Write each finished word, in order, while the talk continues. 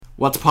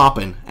What's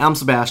poppin'? I'm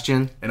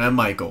Sebastian. And I'm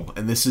Michael,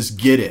 and this is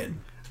Get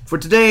In. For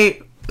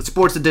today,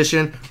 sports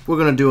edition, we're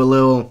gonna do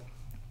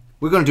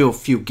a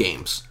few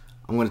games.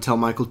 I'm gonna tell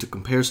Michael to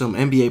compare some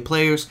NBA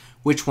players,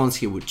 which ones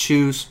he would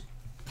choose.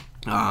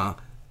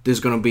 There's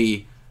gonna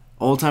be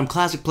all-time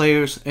classic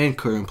players and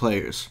current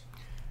players.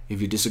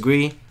 If you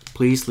disagree,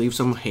 please leave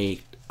some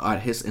hate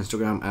at his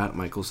Instagram at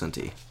Michael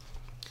Senti.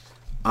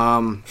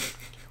 I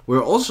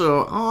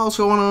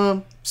also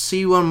wanna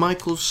see you on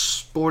Michael's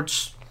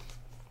sports.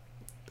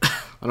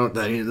 I don't.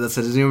 That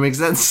doesn't even make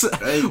sense.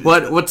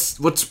 What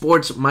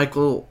sports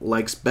Michael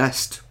likes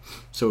best?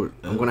 So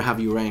I'm gonna have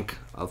you rank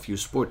a few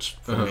sports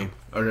for me.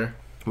 Okay.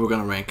 We're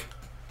gonna rank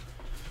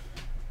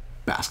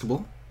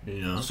basketball,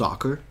 Yeah.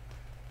 soccer,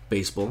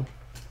 baseball,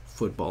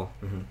 football,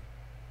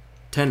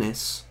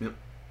 tennis,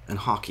 and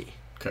hockey.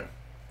 Okay.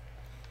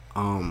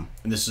 And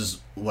this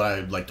is what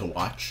I'd like to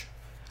watch.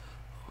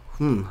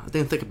 I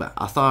didn't think about it.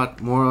 I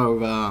thought more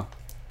of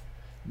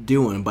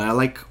doing, but I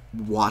like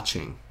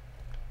watching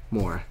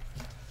more.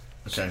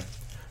 Okay.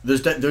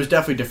 There's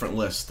definitely different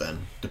lists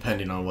then,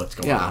 depending on what's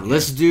going on. Yeah,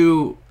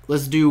 let's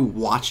do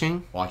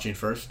watching. Watching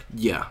first.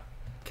 Yeah.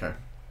 Okay.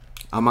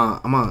 I'm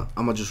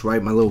gonna just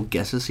write my little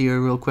guesses here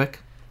real quick,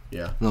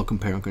 Yeah. and I'll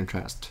compare and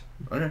contrast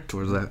Okay.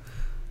 towards that.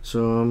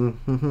 So,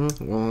 I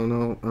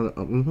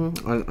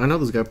know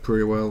this guy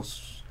pretty well.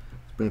 It's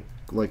been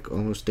like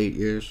almost 8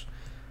 years.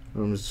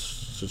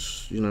 It's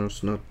just,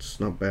 it's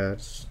not bad.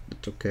 It's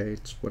okay.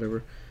 It's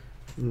whatever.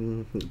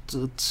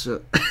 It's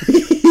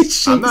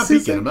I'm not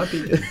peeking.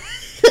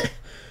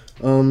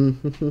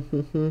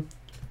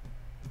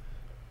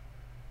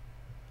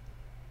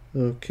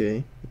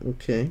 Okay.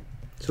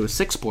 So it's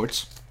 6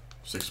 sports: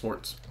 6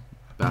 sports.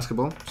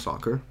 basketball,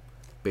 soccer,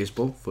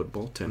 baseball,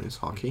 football, tennis,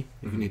 hockey.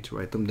 If you need to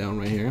write them down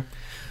right here,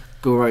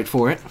 go right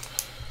for it.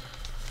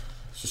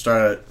 So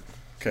start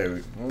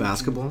at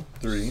Basketball,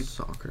 3,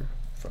 soccer,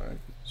 5,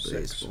 6.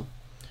 baseball,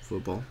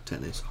 football,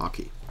 tennis,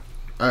 hockey.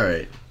 All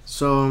right.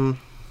 So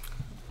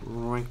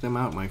rank them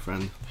out, my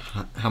friend.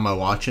 How am I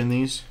watching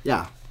these?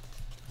 Yeah.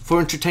 For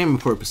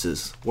entertainment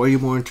purposes, what are you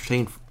more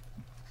entertained?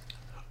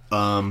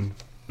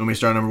 Let me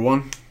start number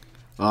 1.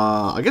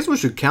 I guess we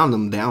should count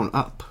them down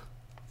up,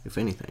 if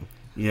anything.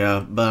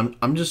 Yeah, but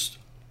I'm just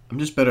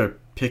better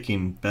at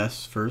picking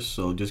best first.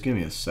 So just give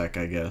me a sec,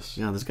 I guess.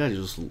 Yeah, this guy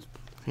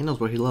he knows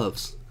what he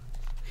loves.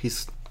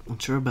 He's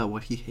unsure about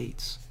what he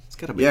hates. It's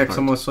got a big Yeah, heart. because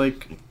I'm almost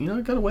like,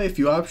 I got to weigh a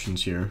few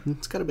options here.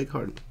 It's got a big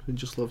heart. He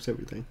just loves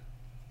everything.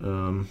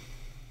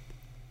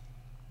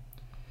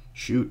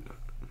 Shoot.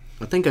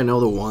 I think I know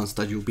the ones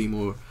that you'll be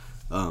more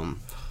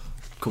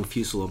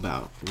confused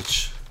about,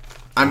 which...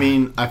 I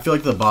mean, I feel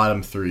like the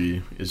bottom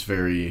 3 is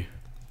very...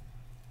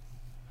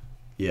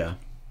 Yeah.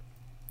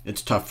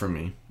 It's tough for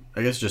me.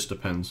 I guess it just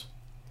depends.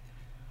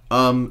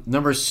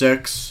 Number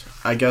 6,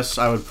 I guess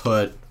I would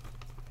put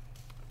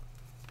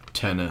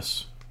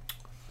tennis.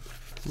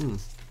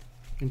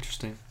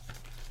 Interesting.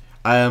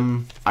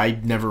 I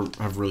never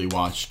have really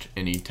watched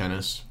any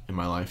tennis in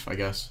my life, I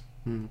guess.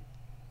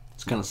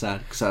 It's kind of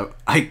sad, because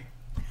I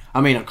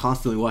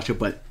constantly watch it,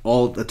 but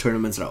all the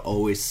tournaments that I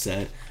always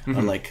said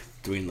are like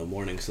 3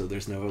 a.m, so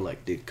there's never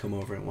like, dude, come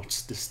over and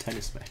watch this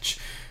tennis match.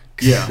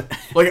 Yeah.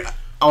 Like,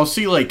 I'll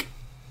see, like,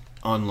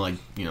 on, like,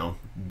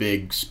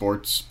 big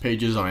sports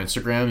pages on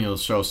Instagram, you'll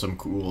show some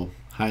cool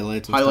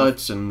Highlights,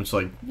 and it's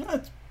like, yeah,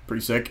 it's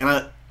pretty sick.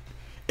 And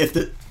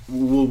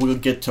we'll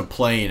get to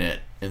playing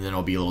it, and then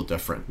it'll be a little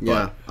different.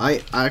 Yeah,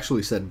 I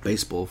actually said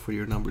baseball for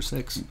your number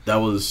 6.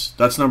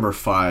 That's number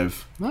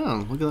 5.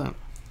 Oh, look at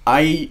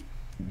that.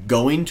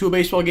 Going to a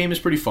baseball game is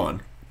pretty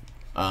fun.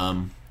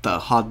 The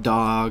hot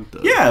dog.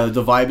 Yeah,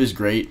 the vibe is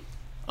great.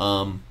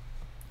 And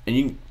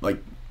you,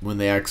 like, when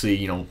they actually,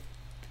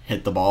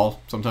 hit the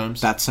ball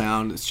sometimes. That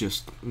sound, it's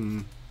just...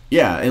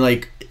 Yeah, and,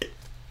 like,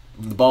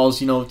 the balls,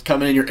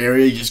 coming in your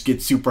area, you just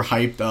get super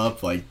hyped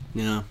up. Like,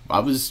 Yeah. I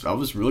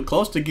was really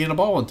close to getting a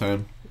ball one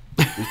time.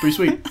 It was pretty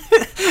sweet.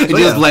 It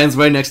just lands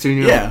right next to you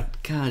and you're Yeah.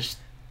 like, gosh,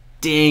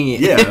 dang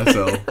it. Yeah,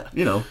 so,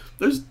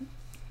 there's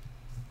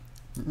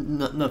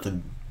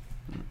nothing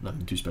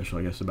too special,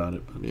 I guess, about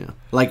it. Yeah.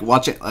 Like,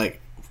 watch it, like,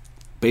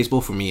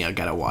 baseball for me, I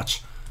gotta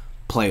watch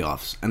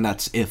playoffs, and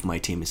that's if my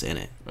team is in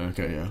it.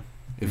 Okay, yeah.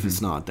 If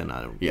it's not, then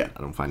I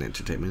don't find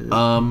entertainment in it.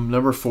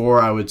 Number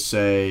 4, I would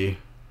say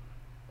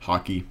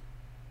hockey.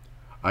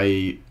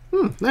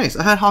 Nice.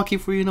 I had hockey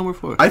for you, number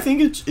 4. I think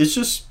it's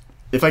just,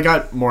 if I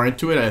got more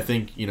into it, I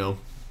think,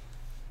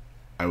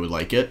 I would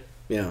like it.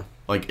 Yeah.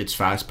 Like, it's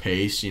fast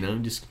paced,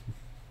 just...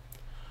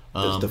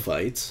 There's the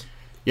fights.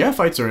 Yeah,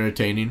 fights are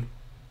entertaining.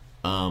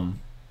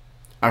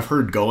 I've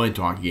heard going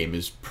to a hockey game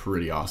is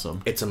pretty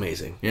awesome. It's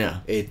amazing. Yeah.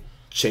 It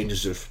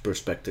changes your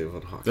perspective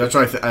on hockey. That's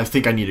why I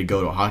think I need to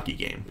go to a hockey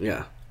game.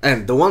 Yeah.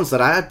 And the ones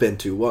that I had been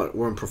to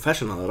weren't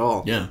professional at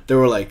all. Yeah. They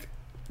were like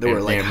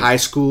Damn. high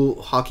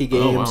school hockey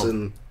games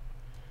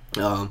wow.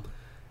 and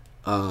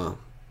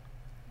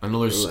I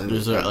know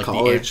there's like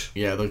college.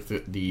 Like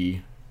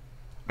the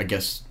I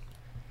guess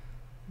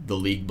the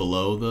league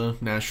below the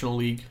National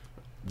League.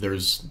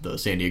 There's the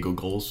San Diego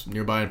Gulls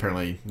nearby. And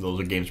apparently, those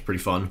are games pretty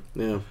fun.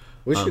 Yeah.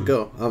 We should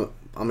go.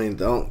 I mean,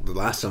 the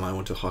last time I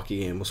went to a hockey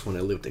game was when I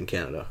lived in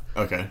Canada.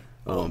 Okay.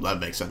 That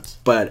makes sense.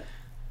 But,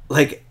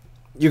 like,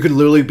 you could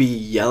literally be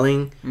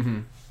yelling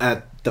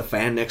at the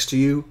fan next to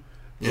you.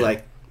 Yeah.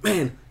 Like,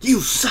 man,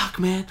 you suck,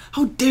 man.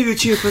 How dare you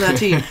cheer for that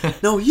team?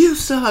 No, you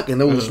suck. And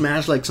they'll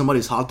smash, like,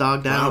 somebody's hot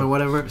dog down or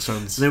whatever.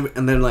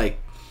 And then, like,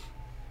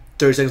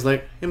 30 seconds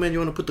later, hey, man, you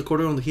want to put the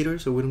quarter on the heater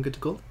so we don't get too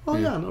cold? Oh,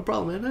 yeah, no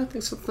problem, man.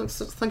 Thanks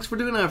for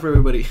doing that for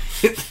everybody.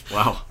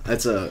 Wow.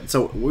 It's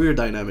a weird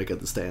dynamic at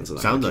the stands.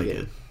 Sounds like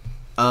it.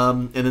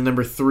 And then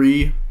number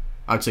 3,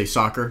 I'd say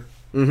soccer.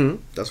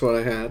 That's what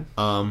I had.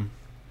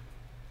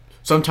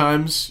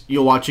 Sometimes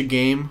you'll watch a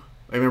game.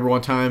 I remember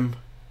one time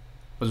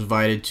I was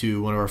invited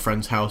to one of our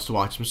friends' house to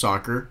watch some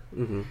soccer.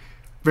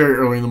 Very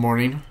early in the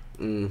morning.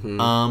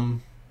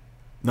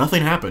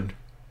 Nothing happened.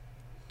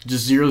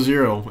 Just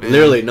 0-0.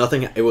 Literally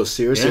nothing. It was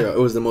 0-0. It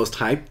was the most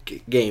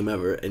hyped game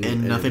ever,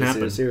 and nothing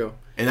happened. 0-0.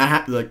 And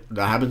that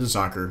happens in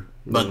soccer.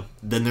 But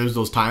then there's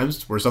those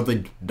times where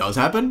something does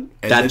happen.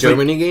 And that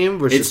Germany game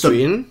versus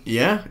Sweden.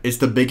 Yeah, it's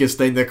the biggest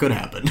thing that could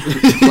happen.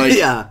 Like,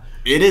 yeah,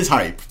 it is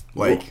hype.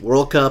 Like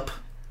World Cup,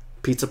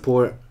 Pizza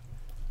Port,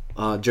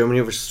 Germany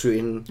versus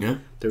Sweden. Yeah,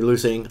 they're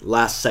losing.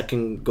 Last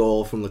second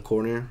goal from the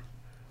corner,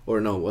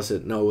 or no? Was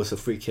it? No, it was a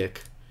free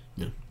kick.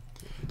 Yeah,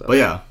 but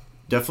yeah.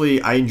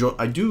 Definitely, I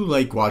do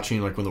like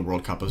watching like when the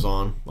World Cup is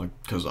on, like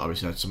because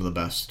obviously that's some of the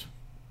best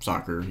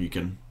soccer you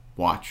can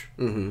watch.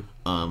 And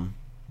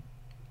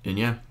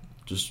yeah,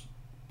 just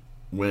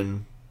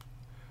when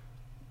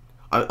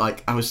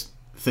I was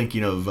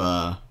thinking of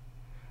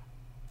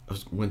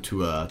went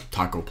to a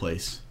taco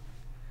place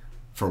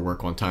for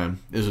work one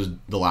time. This was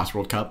the last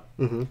World Cup,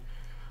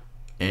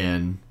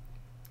 and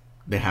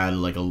they had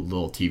like a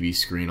little TV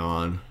screen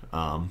on.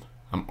 I'm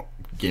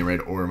getting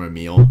ready to order my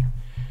meal.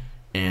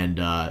 And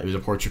it was a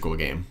Portugal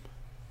game.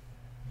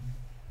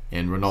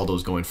 And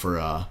Ronaldo's going for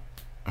a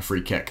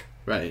free kick.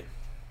 Right.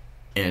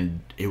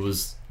 And it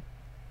was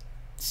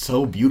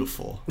so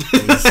beautiful.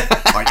 It was,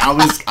 like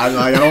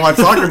I don't watch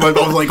soccer, but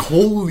I was like,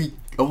 holy!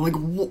 I'm like,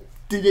 what?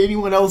 Did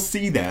anyone else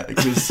see that?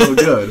 It was so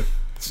good.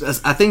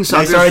 I think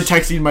soccer. I started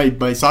texting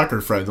my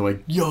soccer friends. I'm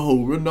like, yo,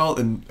 Ronaldo,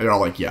 and they're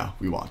all like, yeah,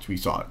 we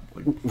saw it.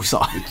 Like, we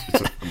saw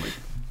it. I'm like,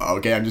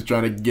 okay, I'm just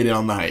trying to get in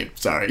on the hype.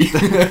 Sorry.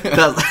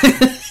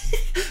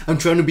 I'm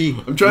trying to be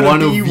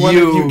one of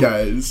you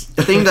guys.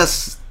 I think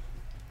that's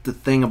the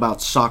thing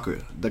about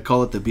soccer. They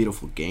call it the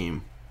beautiful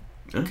game.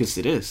 Because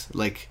it is.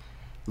 Like,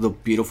 the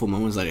beautiful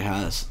moments that it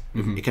has.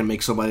 It can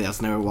make somebody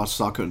that's never watched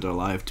soccer in their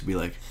life to be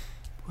like,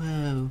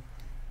 wow,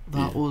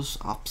 that was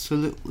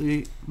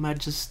absolutely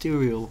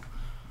magisterial.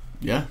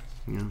 Yeah.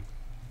 Yeah.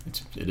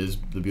 It is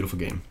the beautiful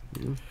game.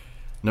 Yeah.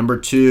 Number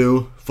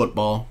 2,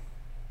 football.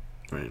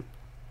 Right.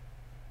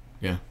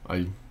 Yeah.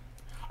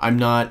 I'm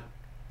not...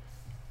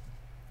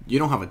 You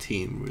don't have a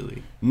team,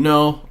 really.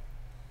 No,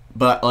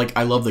 but like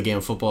I love the game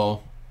of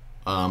football.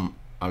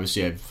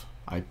 Obviously,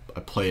 I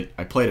played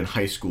in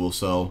high school,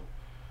 so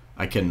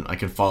I can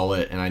follow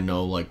it, and I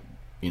know like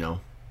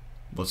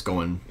what's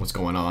going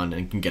on,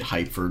 and can get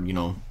hyped for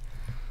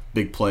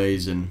big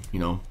plays, and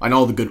I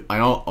know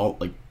all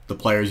like the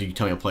players. You can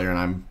tell me a player, and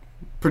I'm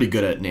pretty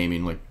good at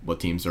naming like what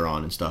teams they're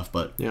on and stuff.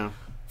 But yeah,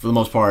 for the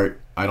most part,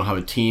 I don't have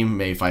a team.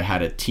 Maybe if I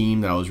had a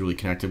team that I was really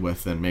connected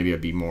with, then maybe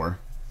I'd be more.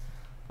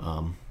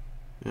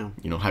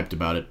 Hyped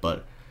about it,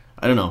 but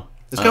I don't know.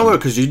 It's kind of weird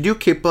because you do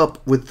keep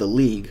up with the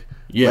league.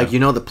 Yeah. Like,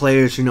 the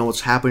players,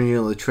 what's happening,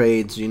 the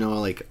trades,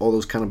 like all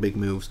those kind of big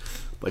moves,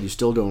 but you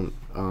still don't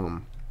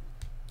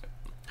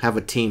have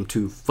a team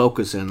to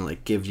focus and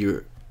like give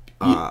your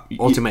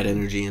ultimate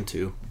energy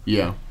into.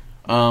 Yeah.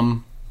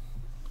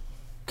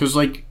 Because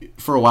like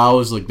for a while, it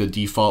was like the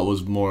default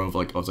was more of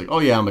like I was like, oh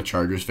yeah, I'm a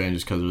Chargers fan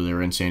just because they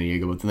were in San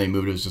Diego, but then they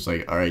moved. It was just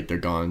like, all right, they're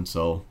gone,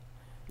 so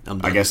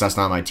I guess that's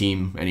not my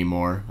team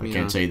anymore. I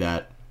can't say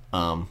that.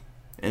 And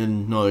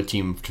another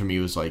team to me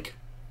was like,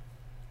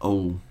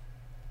 oh,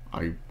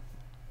 I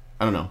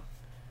don't know.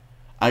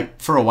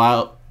 For a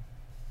while,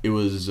 it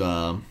was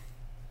like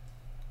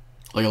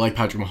I like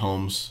Patrick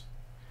Mahomes.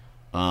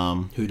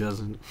 Who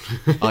doesn't?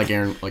 I like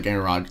Aaron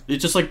Rodgers.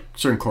 It's just like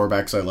certain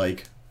quarterbacks I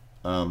like.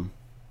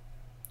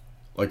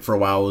 Like for a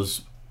while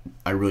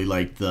I really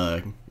liked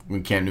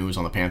when Cam Newton was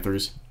on the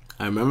Panthers.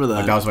 I remember that.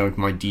 Like that was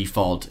my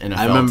default NFL team.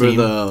 I remember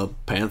the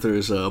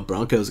Panthers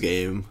Broncos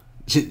game.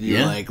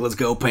 You're like, let's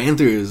go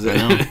Panthers. I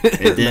know.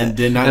 It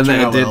did not turn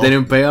out well. They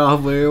didn't pay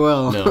off very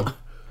well. No.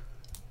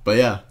 But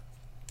yeah.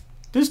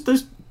 There's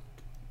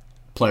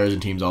players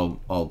and teams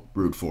I'll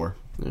root for.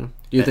 Yeah.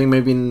 Do you think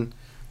maybe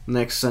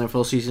next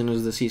NFL season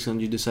is the season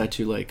you decide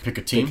to like pick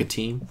a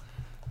team?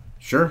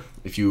 Sure.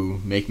 If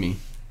you make me.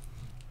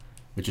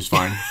 Which is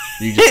fine.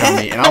 You just tell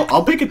me and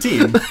I'll pick a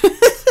team.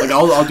 Like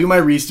I'll do my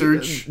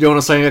research. Do you want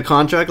to sign a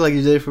contract like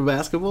you did for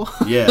basketball?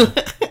 Yeah.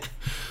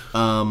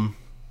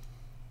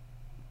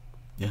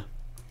 Yeah.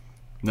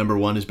 Number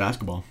 1 is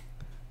basketball.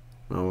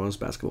 Oh, it's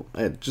basketball.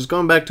 Just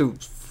going back to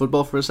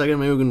football for a second.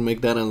 Maybe we can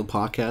make that on the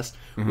podcast.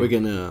 We're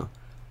gonna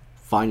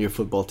find your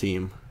football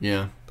team.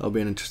 Yeah, that'll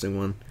be an interesting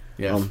one.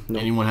 Yeah. If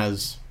anyone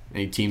has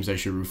any teams I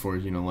should root for,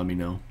 let me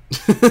know.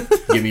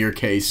 Give me your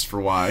case for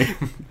why.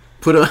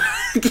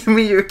 Give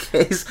me your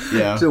case.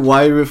 Yeah. So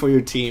why you root for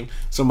your team?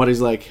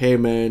 Somebody's like, hey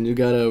man, you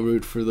gotta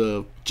root for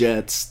the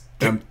Jets.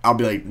 I'll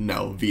be like,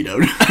 no,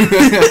 vetoed.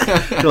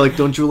 They're like,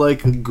 don't you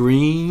like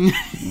green?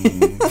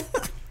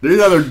 There's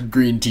other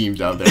green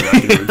teams out there that I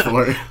can root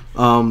for.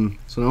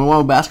 So number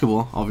 1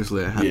 basketball.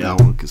 Obviously, I had that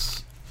one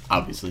because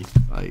obviously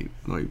I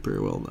know you pretty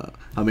well. That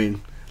I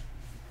mean,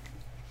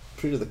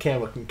 pretty sure the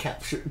camera can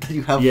capture that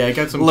you have. Yeah, I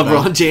got some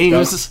LeBron James,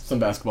 got some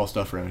basketball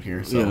stuff around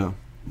here. So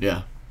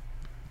yeah.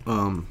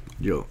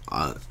 You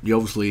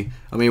obviously.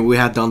 I mean, we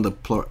had done the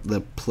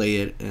play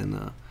it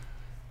and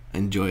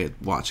enjoy it,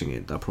 watching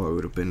it. That probably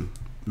would have been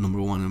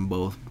number 1 in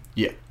both.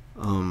 Yeah.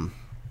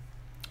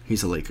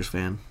 He's a Lakers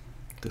fan.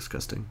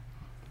 Disgusting.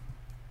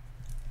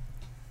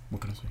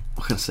 What can I say?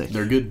 What can I say?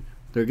 They're good.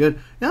 They're good.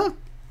 Yeah.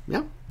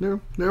 They're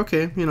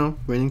okay.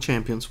 Reigning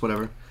champions.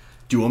 Whatever.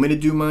 Do you want me to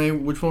do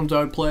which ones I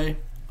would play?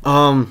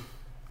 Let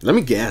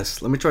me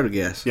guess. Let me try to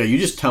guess. Yeah, you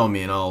just tell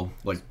me and I'll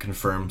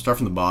confirm. Start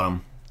from the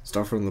bottom.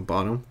 Start from the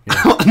bottom.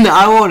 Yeah. No,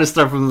 I want to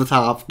start from the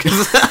top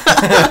because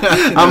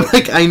I'm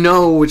like I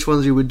know which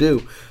ones you would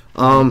do.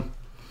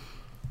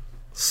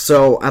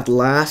 So at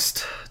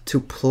last to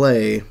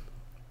play,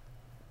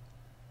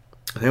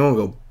 I think I'll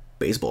go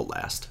baseball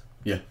last.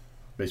 Yeah,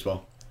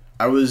 baseball.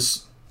 I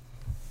was,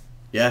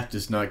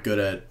 just not good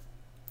at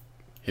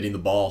hitting the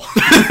ball.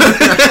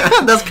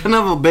 That's kind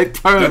of a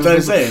big part of That's what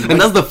I'm saying.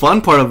 And that's the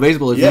fun part of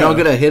baseball. If you're not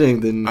good at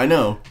hitting, then I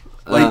know.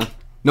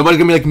 Nobody's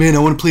gonna be like, man, I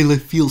want to play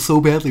left field so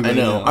badly right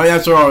now. I mean,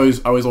 that's where I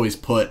was always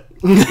put,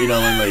 in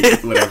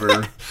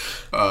whatever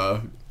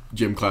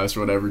gym class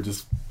or whatever.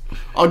 Just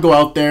I'll go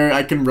out there.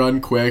 I can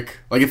run quick.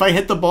 Like if I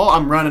hit the ball,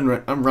 I'm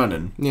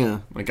running. Yeah.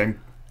 Like I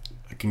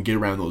can get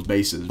around those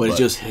bases. But it's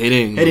just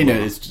hitting. Hitting it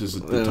is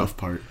just the tough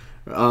part.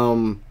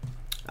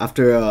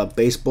 After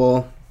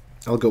baseball,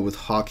 I'll go with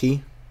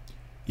hockey.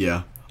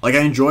 Yeah. Like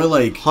I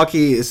enjoy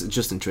hockey is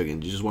just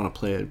intriguing. You just want to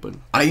play it, but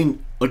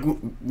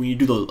when you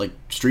do the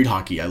street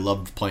hockey, I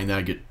love playing that.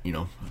 I get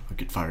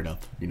fired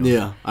up.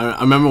 Yeah,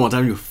 I remember one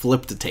time you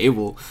flipped the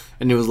table,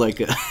 and it was like,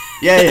 yeah.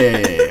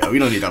 We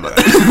don't need to talk about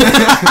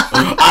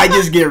that. I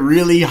just get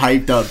really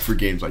hyped up for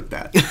games like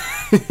that.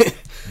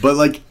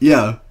 But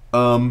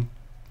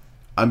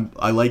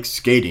I like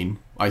skating,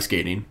 ice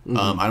skating.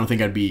 Mm-hmm. I don't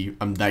think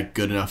I'm that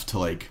good enough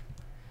to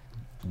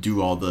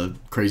do all the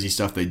crazy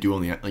stuff they do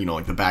on the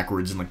the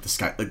backwards and the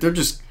sky. They're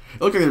just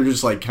it look like they're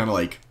just kind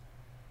of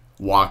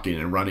walking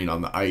and running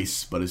on the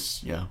ice, but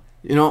it's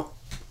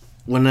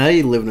when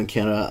I lived in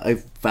Canada, I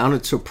found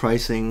it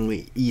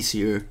surprisingly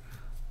easier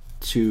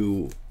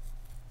to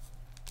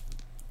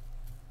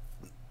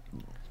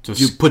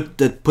put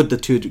the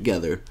two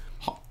together,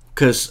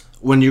 because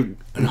when you're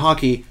in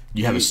hockey,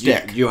 you have a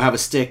stick. You have a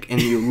stick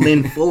and you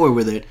lean forward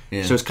with it,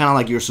 so it's kind of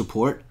like your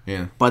support.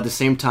 Yeah. But at the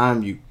same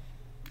time,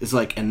 it's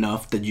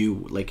enough that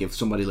you if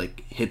somebody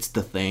hits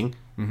the thing,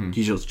 you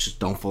just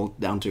don't fall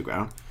down to the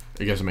ground.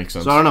 I guess it makes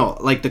sense. So I don't know,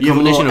 the you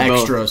combination have a of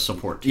extra both.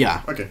 support.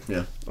 Yeah. Okay.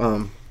 Yeah.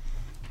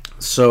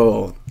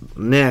 So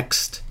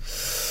next,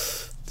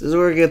 this is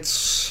where it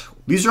gets.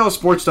 These are all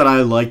sports that I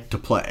like to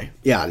play.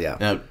 Yeah.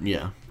 Yeah.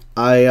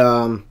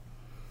 I'm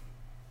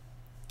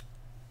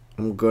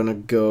gonna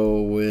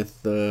go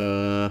with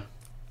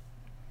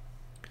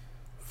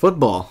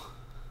football.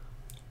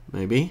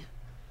 Maybe.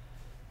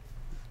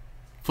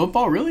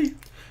 Football, really?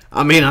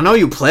 I mean, I know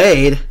you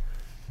played,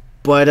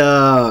 but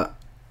I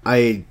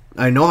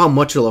know how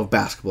much you love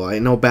basketball. I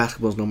know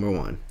basketball's number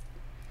 1.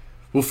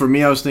 Well, for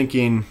me, I was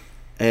thinking,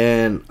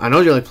 and I know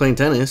you like playing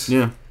tennis.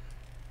 Yeah.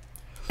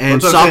 And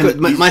soccer.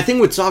 My thing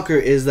with soccer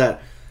is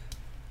that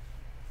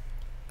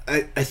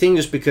I think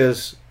just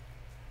because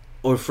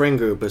our friend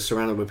group is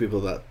surrounded by people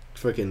that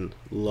freaking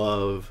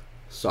love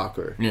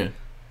soccer. Yeah.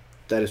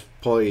 That is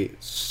probably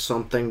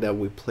something that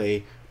we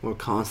play more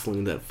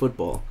constantly than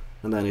football.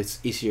 And then it's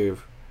easier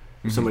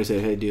if somebody say,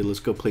 hey, dude, let's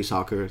go play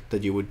soccer,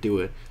 that you would do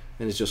it.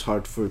 And it's just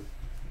hard for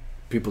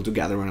people to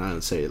gather around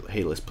and say,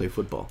 hey, let's play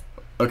football.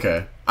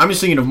 Okay. I'm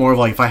just thinking of more of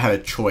if I had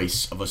a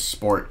choice of a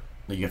sport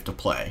that you have to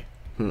play.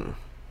 I'm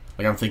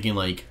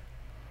thinking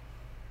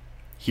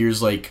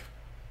here's a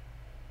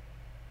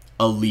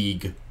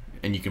league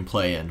and you can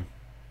play in.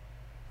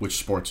 Which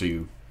sports are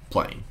you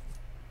playing?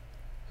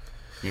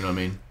 You know what I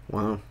mean?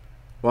 Wow.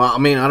 Well, I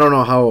mean, I don't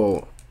know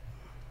how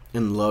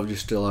in love you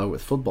still are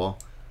with football.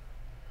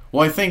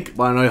 Well, but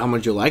I know how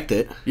much you liked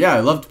it. Yeah, I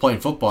loved playing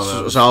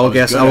football. So I'll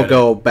guess I will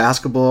go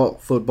basketball,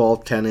 football,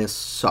 tennis,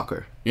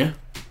 soccer. Yeah.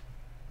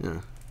 Yeah.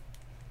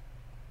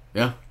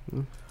 Yeah.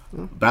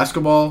 Mm-hmm.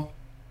 Basketball,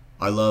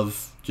 I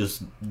love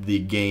just the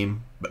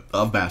game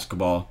of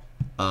basketball.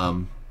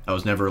 I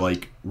was never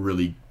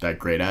really that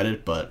great at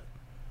it, but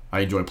I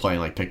enjoy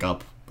playing pick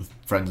up with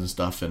friends and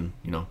stuff, and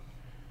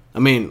I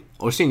mean,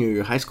 our senior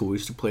year of high school, we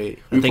used to play,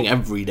 I think,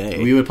 every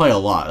day. We would play a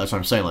lot. That's what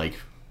I'm saying.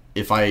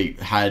 If I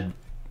had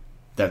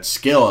that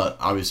skill,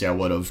 obviously I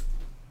would have,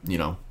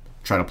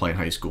 tried to play in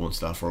high school and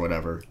stuff or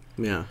whatever.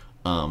 Yeah.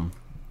 And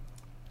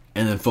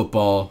then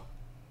football,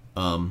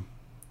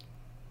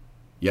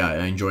 yeah,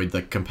 I enjoyed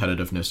the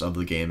competitiveness of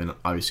the game, and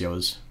obviously I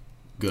was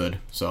good.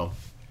 So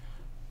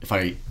if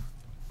I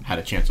had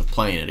a chance of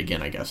playing it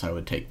again, I guess I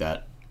would take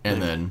that.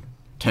 And then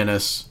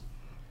tennis,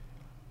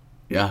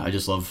 yeah, I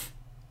just love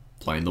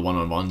playing the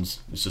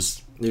one-on-ones. It's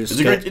just it's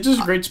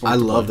just a great sport. I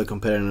love the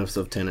competitiveness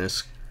of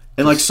tennis.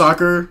 And like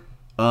soccer,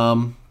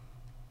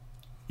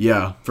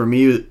 yeah, for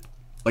me,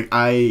 like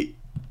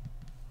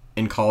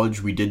in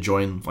college we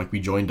joined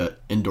an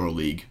indoor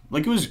league.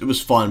 Like it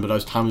was fun, but it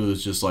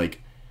was just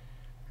like,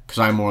 because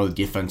I'm more on the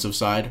defensive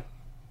side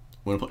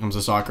when it comes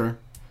to soccer.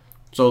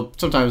 So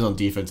sometimes on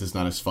defense it's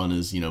not as fun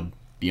as, being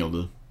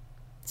able to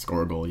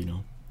score a goal,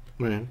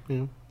 Right.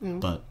 Yeah.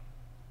 But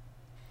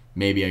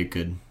maybe I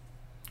could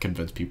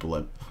convince people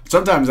that.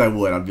 Sometimes I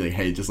would. I'd be like,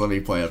 hey, just let me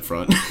play up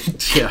front.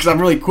 Because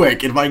I'm really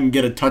quick. If I can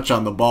get a touch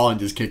on the ball and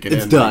just kick it in.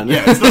 It's done. Like,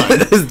 yeah, it's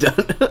done. It's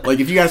done. Like,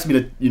 if you ask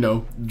me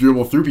to,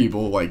 dribble through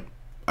people, like,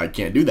 I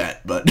can't do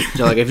that. But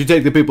so, like, if you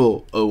take the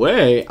people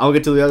away, I'll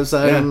get to the other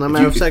side in a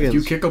matter of seconds.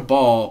 If you kick a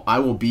ball, I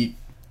will beat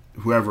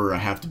whoever I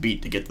have to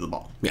beat to get to the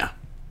ball. Yeah.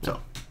 So.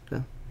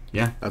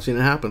 Yeah. I've seen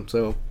it happen,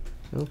 so.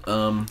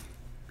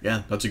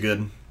 Yeah, that's a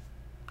good.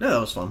 Yeah, that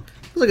was fun.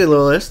 It was a good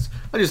little list.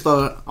 I just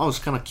thought I was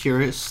kind of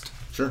curious.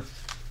 Sure.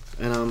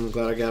 And I'm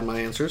glad I got my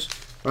answers.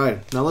 All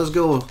right, now let's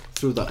go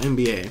through the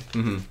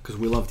NBA because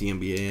we love the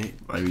NBA.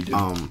 Right, we do.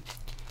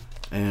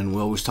 And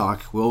we always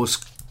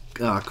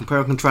compare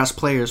and contrast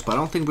players, but I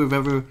don't think we've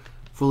ever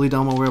fully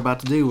done what we're about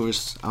to do.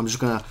 I'm just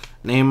gonna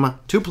name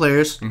two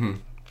players.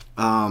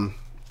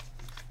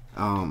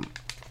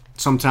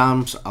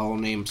 Sometimes I'll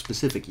name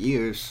specific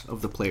years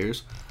of the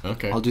players.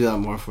 Okay. I'll do that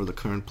more for the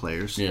current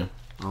players. Yeah.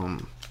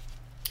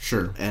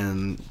 Sure.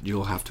 And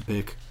you'll have to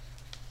pick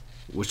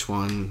which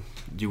one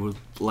you would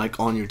like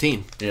on your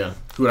team. Yeah.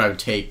 Who would I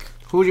take?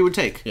 Who you would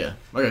take? Yeah.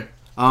 Okay.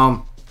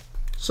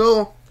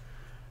 So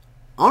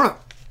I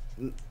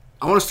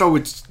wanna start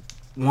with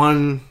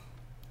one.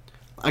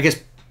 I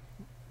guess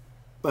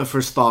my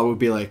first thought would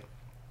be like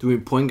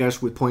doing point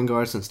guards with point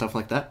guards and stuff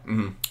like that.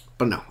 Mm-hmm.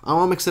 But no, I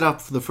want to mix it up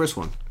for the first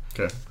one.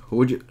 Okay. Who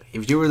would you,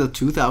 if you were the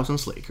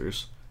 2000s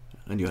Lakers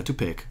and you had to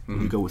pick,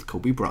 would you go with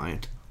Kobe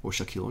Bryant or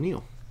Shaquille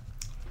O'Neal?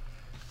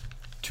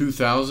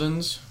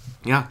 2000s?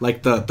 Yeah,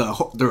 like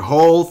their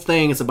whole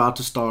thing is about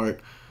to start.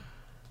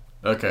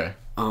 Okay.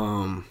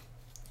 The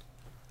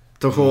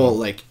whole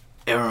like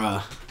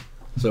era.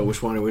 So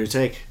which one would you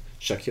take?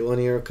 Shaquille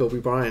O'Neal or Kobe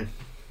Bryant?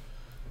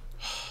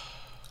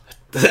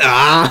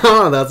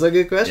 That's a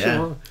good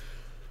question.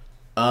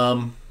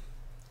 Yeah.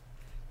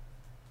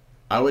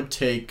 I would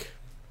take,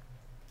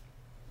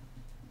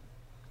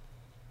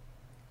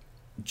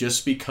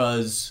 just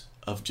because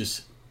of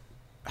just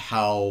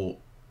how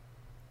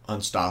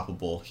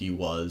unstoppable he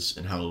was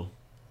and how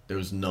there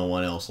was no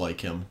one else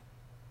like him.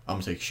 I'm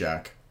gonna take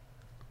Shaq,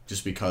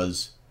 just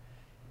because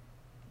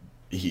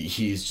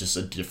he's just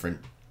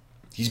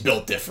he's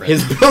built different.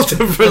 He's built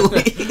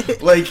differently.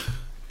 Like,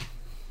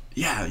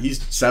 yeah, he's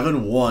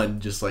 7'1",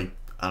 just like,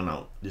 I don't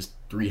know, just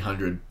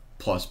 300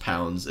 plus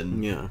pounds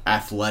and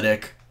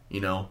athletic.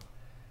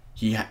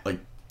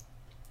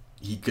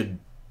 He could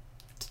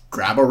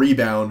grab a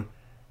rebound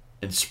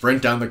and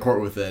sprint down the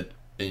court with it,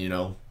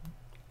 and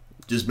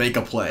just make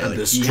a play. Like,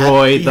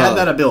 destroy he had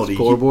that ability.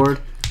 Scoreboard.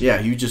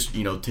 He just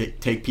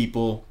take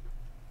people,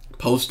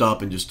 post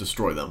up, and just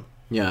destroy them.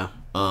 Yeah.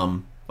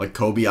 Like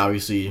Kobe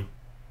obviously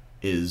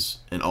is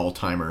an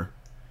all-timer.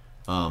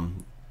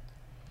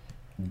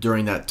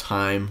 During that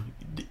time,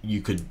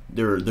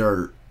 there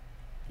are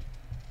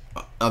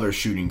other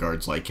shooting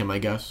guards like him, I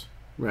guess.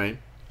 Right.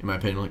 In my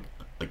opinion,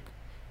 like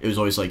it was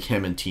always like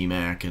him and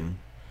T-Mac, and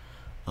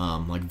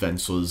like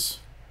Vince was,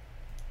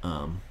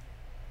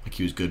 like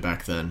he was good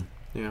back then.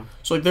 Yeah.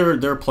 So like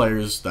there are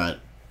players that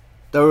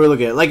were really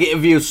good. Like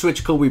if you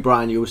switch Kobe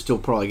Bryant, you would still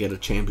probably get a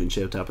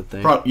championship type of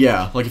thing.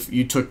 Like if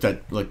you took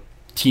that like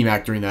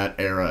T-Mac during that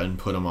era and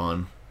put him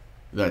on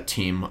that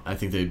team, I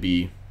think they'd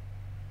be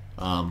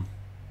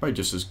probably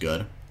just as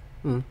good.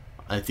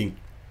 I think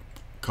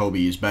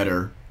Kobe is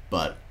better,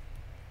 but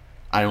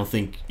I don't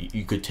think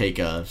you could take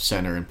a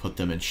center and put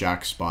them in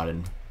Shaq's spot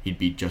and he'd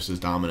be just as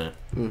dominant.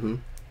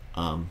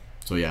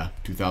 So yeah,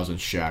 2000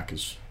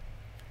 Shaq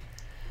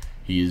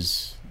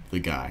he's the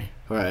guy.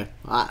 All right,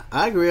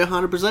 I agree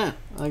 100%.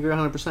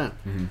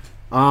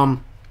 All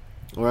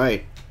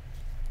right,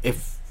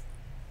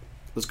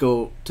 let's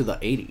go to the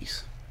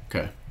 80s.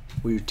 Okay.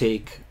 Will you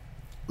take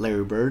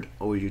Larry Bird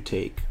or will you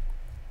take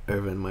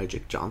Earvin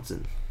Magic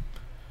Johnson?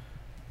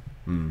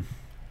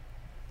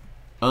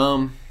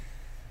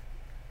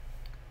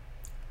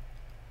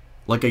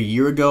 Like a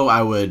year ago,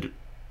 I would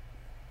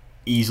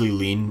easily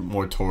lean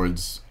more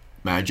towards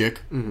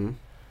Magic.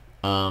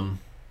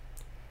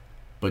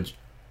 But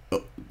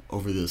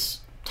over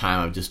this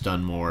time, I've just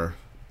done more,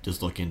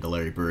 just looking into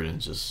Larry Bird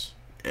and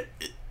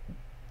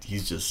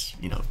he's just,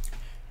 he's really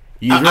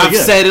I've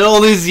good. said it all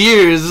these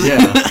years.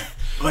 Yeah.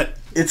 But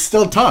it's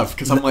still tough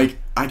because I'm like,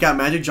 I got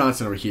Magic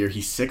Johnson over here.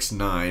 He's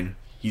 6'9".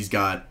 He's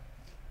got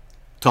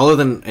taller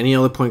than any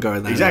other point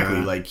guard.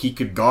 Exactly. Like he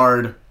could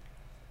guard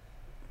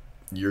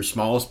your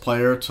smallest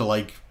player to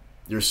like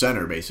your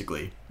center,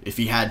 basically. if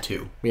he had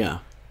to. Yeah.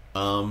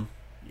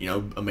 You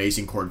know,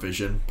 amazing court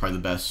vision, probably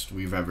the best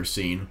we've ever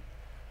seen.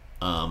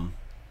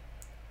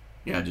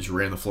 Yeah, just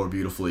ran the floor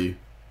beautifully.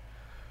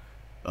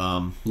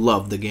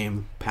 Loved the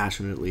game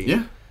passionately.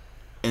 Yeah.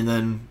 And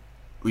then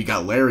we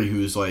got Larry,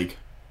 who's like,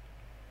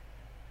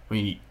 I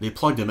mean, they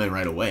plugged him in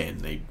right away,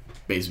 and they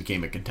basically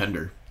became a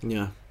contender.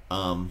 Yeah.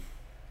 I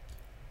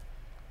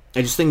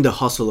just think the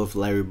hustle of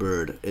Larry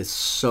Bird is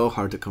so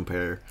hard to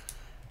compare.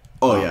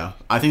 Oh, yeah.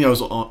 I think that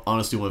was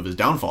honestly one of his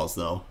downfalls,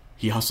 though.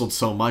 He hustled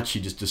so much, he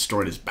just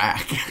destroyed his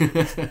back.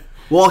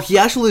 Well, he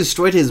actually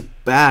destroyed his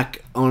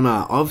back on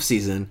off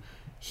season.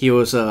 He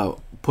was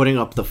putting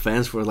up the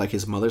fence for like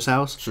his mother's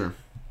house. Sure.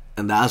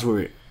 And that's where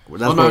it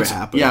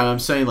happened. Yeah, I'm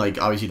saying like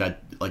obviously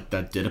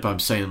that did it, but I'm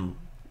saying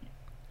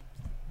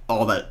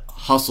all that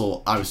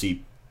hustle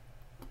obviously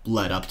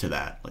led up to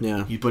that. Like,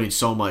 yeah. He's putting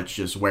so much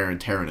just wear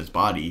and tear on his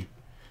body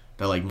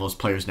that like most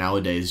players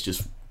nowadays,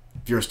 just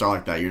if you're a star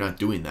like that, you're not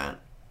doing that.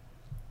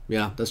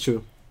 Yeah, that's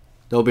true.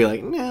 They'll be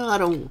like, no, I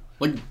don't.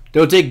 Like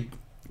They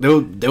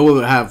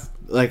will have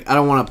like, I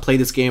don't want to play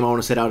this game. I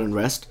want to sit out and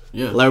rest.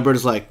 Yeah. Larry Bird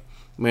is like,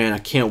 man, I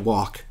can't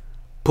walk.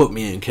 Put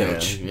me in,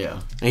 coach.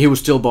 Yeah. And he would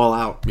still ball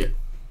out. Yeah.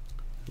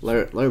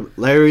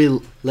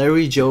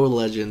 Larry Joe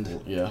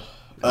legend. Yeah.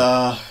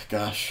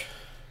 Gosh.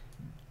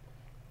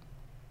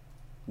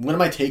 When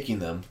am I taking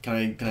them?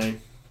 Can I?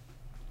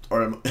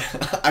 Or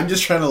I'm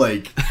just trying to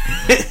like,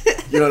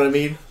 you know what I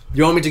mean?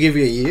 You want me to give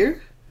you a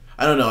year?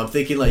 I don't know. I'm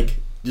thinking like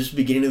just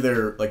beginning of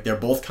their like they're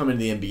both coming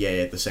to the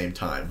NBA at the same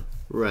time.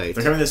 Right. If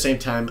they're coming at the same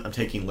time, I'm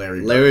taking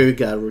Larry. Larry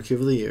got Rookie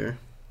of the Year.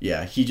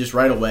 Yeah, he just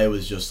right away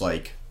was just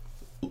like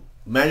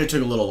Magic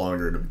took a little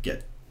longer to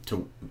get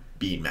to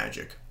being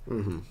Magic.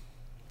 Mm-hmm.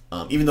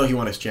 Even though he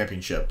won his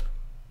championship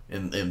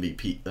in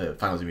MVP,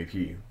 Finals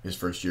MVP his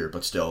first year,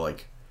 but still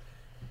like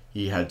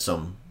he had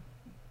some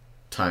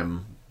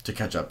time to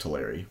catch up to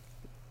Larry.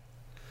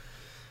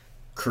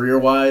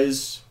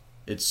 Career-wise,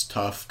 it's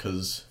tough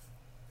because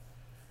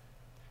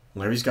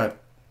Larry's got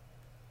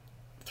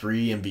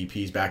 3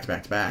 MVPs back to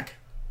back to back,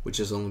 which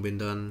has only been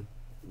done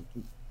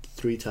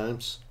 3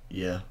 times.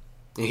 Yeah,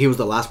 and he was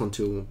the last one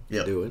to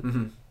do it.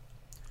 Mm-hmm.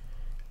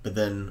 But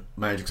then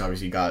Magic's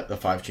obviously got the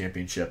 5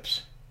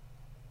 championships,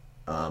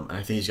 and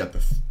I think he's got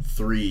the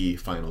 3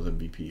 Finals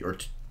MVP,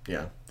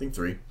 I think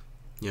 3.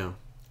 Yeah,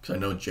 because I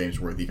know James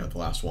Worthy got the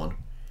last one.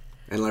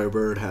 And Larry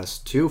Bird has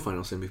 2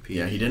 Finals MVP.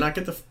 Yeah, he did not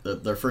get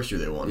their first year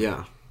they won.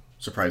 Yeah.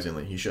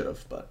 Surprisingly, he should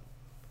have, but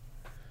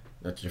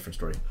that's a different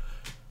story.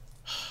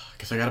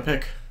 Guess I gotta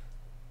pick.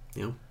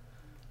 Yeah.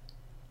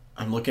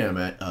 I'm looking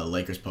at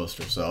Lakers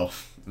poster, so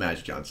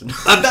Magic Johnson.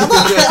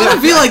 I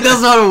feel like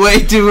that's not a way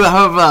to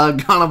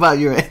have gone about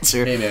your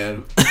answer. Hey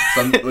man,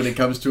 when it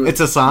comes to it, it's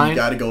a sign. You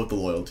gotta go with the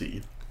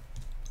loyalty.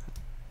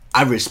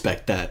 I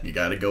respect that. You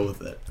gotta go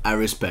with it. I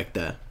respect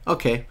that.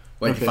 Okay.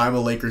 If I'm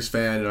a Lakers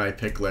fan and I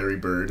pick Larry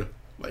Bird,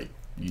 like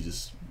you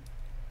just,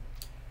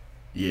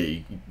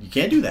 you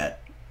can't do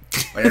that.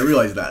 Like I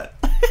realize that,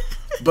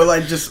 but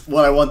like just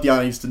what I want the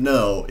audience to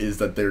know is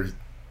that they're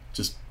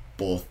just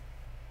both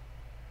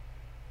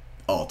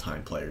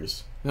all-time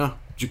players. No,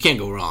 you can't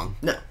go wrong.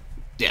 No.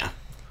 Yeah.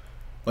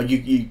 Like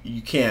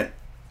you can't.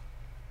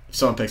 If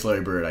someone picks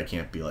Larry Bird, I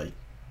can't be like,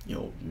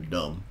 you're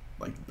dumb.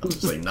 Like I'm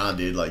just like, nah,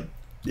 dude. Like,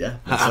 yeah.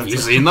 Have you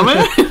seen the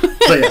man?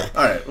 So yeah.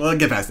 All right. Well,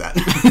 get past that.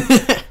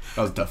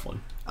 That was a tough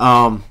one.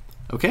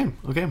 Okay.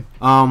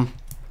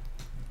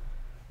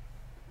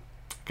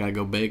 Gotta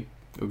go big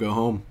or go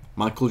home.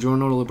 Michael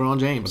Jordan or LeBron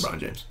James? LeBron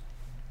James.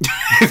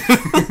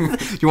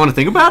 You want to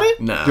think about it?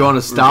 No. You want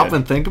to stop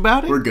and think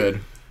about it? We're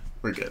good.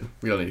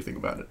 We don't need to think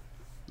about it.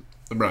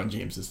 LeBron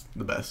James is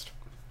the best.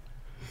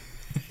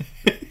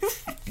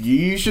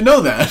 You should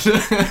know that.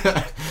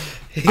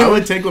 I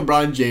would take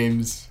LeBron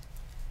James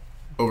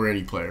over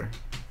any player.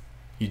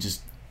 He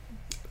just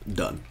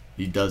done.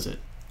 He does it.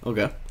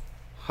 Okay.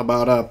 How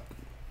about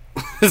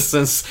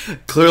since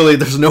clearly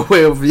there's no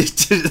way of you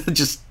to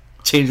just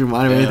change your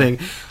mind or anything.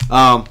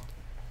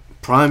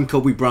 Prime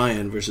Kobe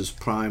Bryant versus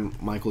prime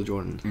Michael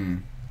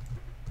Jordan.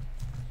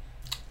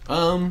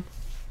 I'd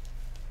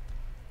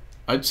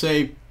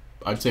say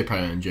probably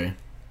MJ.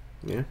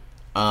 Yeah.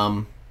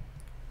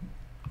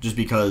 Just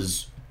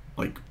because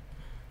like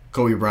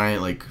Kobe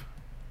Bryant like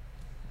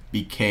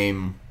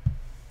became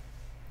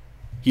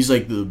he's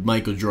like the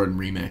Michael Jordan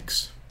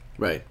remix.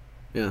 Right.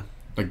 Yeah.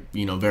 Like,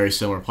 very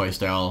similar play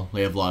style.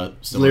 They have a lot of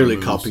similar literally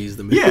moves. copies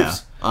the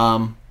moves.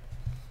 Yeah.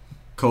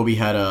 Kobe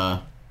had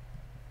a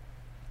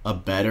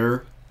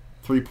better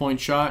 3-point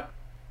shot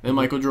than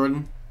Michael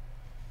Jordan.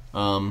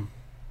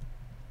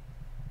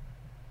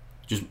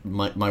 Just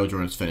Michael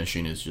Jordan's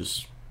finishing is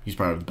just he's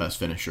probably the best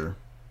finisher.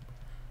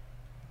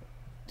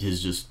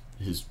 His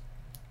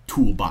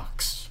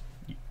toolbox,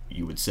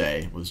 you would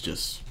say, was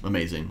just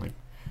amazing. Like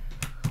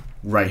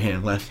right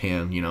hand, left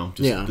hand,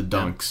 just the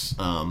dunks.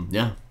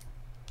 Yeah.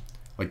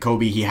 Like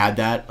Kobe, he had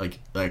that, like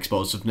the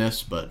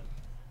explosiveness, but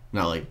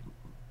not like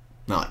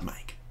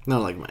Mike.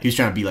 Not like Mike. He was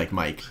trying to be like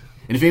Mike.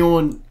 And if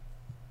anyone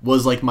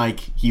was like Mike,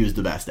 he was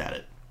the best at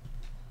it.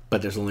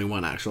 But there's only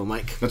one actual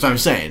Mike. That's what I'm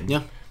saying.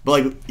 Yeah.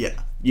 But like, yeah.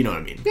 You know what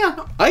I mean?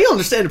 Yeah, I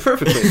understand it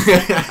perfectly.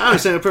 I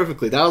understand it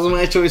perfectly. That was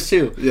my choice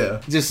too.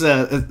 Yeah. Just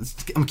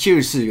I'm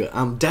curious to.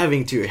 I'm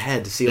diving into your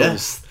head to see all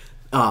this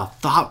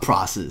thought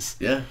process.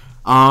 Yeah.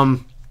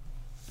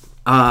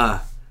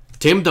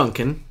 Tim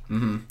Duncan.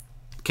 Mm-hmm.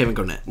 Kevin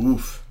Garnett.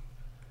 Oof.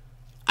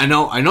 I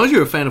know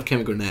you're a fan of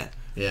Kevin Garnett.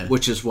 Yeah.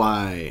 Which is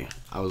why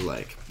I was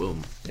like,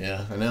 boom.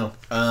 Yeah, I know.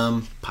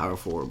 Power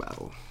forward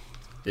battle.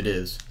 It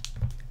is.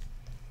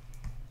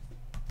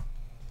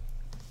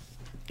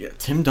 Yeah,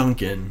 Tim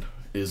Duncan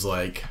is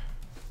like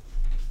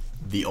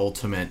the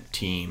ultimate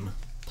team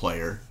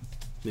player.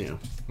 Yeah.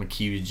 Like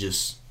he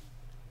just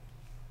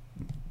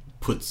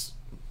puts.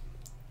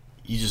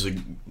 He's just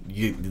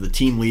the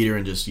team leader,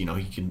 and just he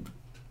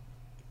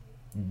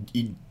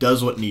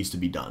does what needs to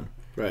be done.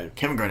 Right.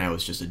 Kevin Garnett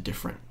was just a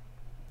different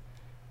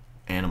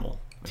animal.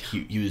 Like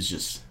he was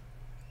just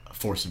a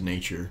force of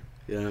nature.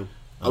 Yeah.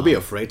 I'll be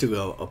afraid to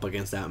go up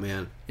against that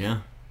man.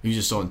 Yeah. He was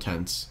just so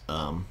intense.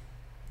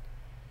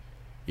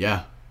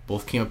 Yeah.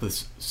 Both came up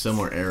with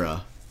similar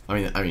era. I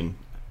mean,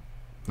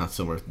 not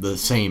similar, the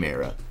same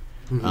era.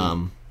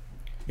 Mm-hmm.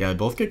 Yeah, they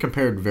both get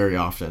compared very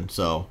often.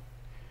 So,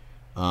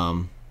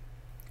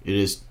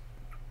 it's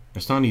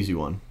not an easy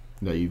one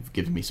that you've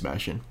given me,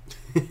 Sebastian.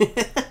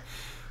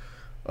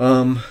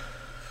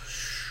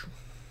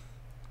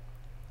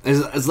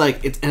 It's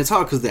like it's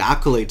hard because the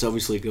accolades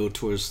obviously go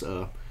towards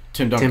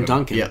Tim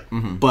Duncan. Yeah.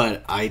 Mm-hmm.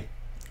 But I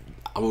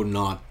would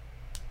not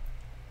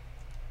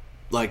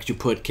like to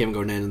put Kevin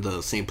Garnett in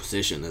the same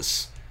position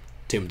as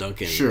Tim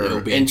Duncan. Sure.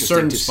 It'll be in interesting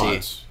certain to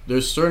spots, see.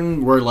 there's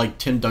certain where like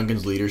Tim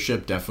Duncan's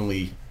leadership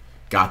definitely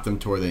got them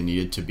to where they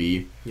needed to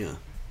be. Yeah.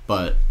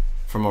 But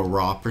from a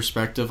raw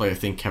perspective, like I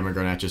think Kevin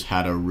Garnett just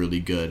had a really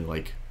good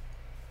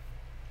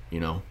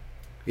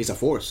He's a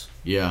force.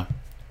 Yeah,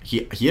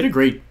 he had a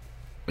great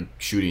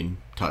shooting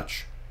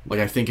touch.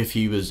 Like I think if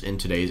he was in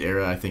today's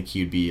era, I think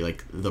he'd be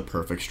like the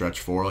perfect stretch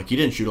four. Like he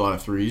didn't shoot a lot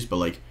of threes, but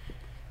like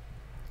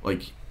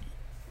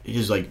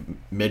his like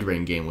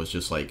mid-range game was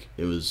just like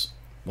it was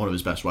one of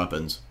his best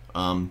weapons.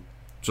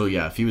 So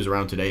yeah, if he was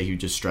around today, he would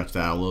just stretch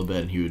that out a little bit,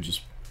 and he would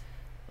just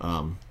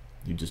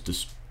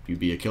he'd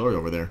be a killer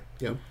over there.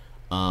 Yep.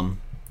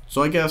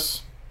 So I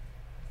guess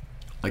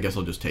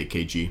I'll just take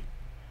KG.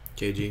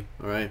 KG.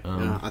 All right.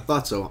 Yeah, I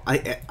thought so.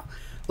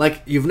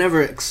 Like you've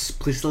never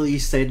explicitly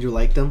said you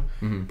liked him,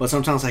 Mm-hmm. but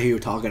sometimes I hear you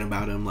talking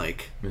about him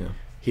like Yeah.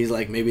 he's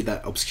like maybe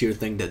that obscure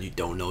thing that you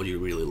don't know you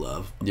really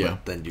love. Yeah.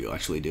 But then you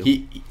actually do.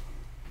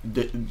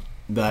 The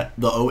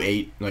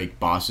 08 like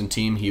Boston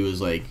team, he was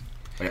like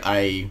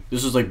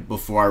this was like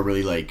before I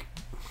really like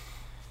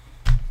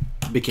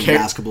became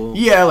basketball.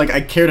 Yeah, like I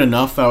cared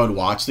enough that I would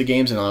watch the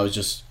games, and I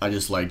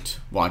just liked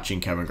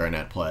watching Kevin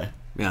Garnett play.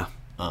 Yeah.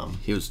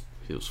 He was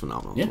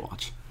phenomenal to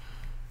watch.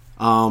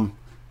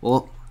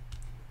 Well,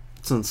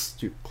 since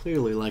you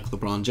clearly like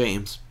LeBron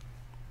James,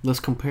 let's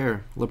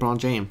compare LeBron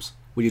James.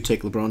 Would you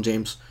take LeBron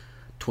James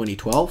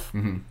 2012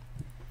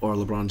 or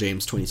LeBron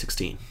James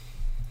 2016?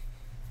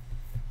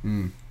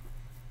 I'm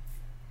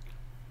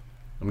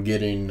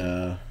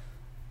getting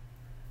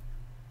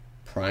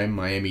prime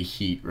Miami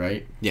Heat,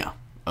 right? Yeah.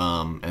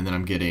 And then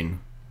I'm getting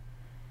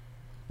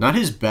not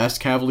his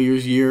best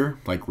Cavaliers year,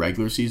 like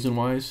regular season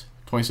wise,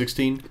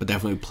 2016, But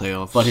definitely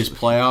playoffs. but his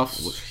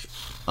playoffs,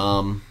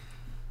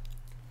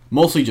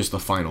 mostly just the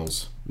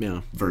finals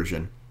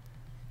version.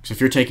 Because if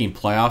you're taking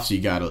playoffs, you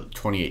got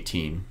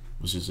 2018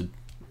 was just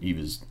he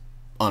was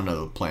on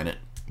another planet.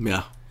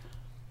 Yeah.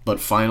 But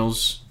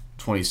finals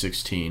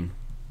 2016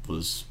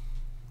 was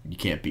you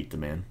can't beat the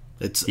man.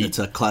 It's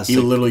a classic.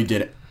 He literally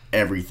did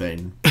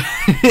everything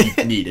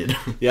he needed.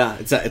 Yeah,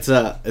 it's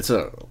a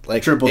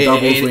like Triple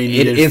doubles when he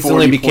needed, it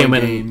instantly 40 became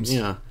point an games.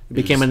 it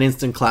became an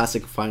instant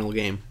classic final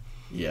game.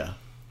 Yeah.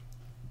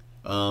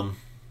 I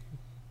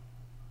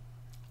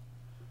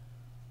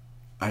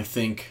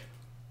think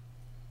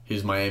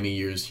his Miami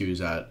years, he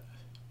was at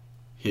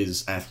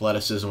his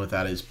athleticism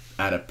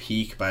at a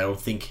peak, but I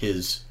don't think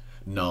his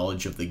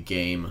knowledge of the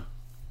game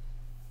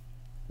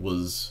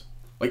was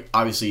like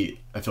obviously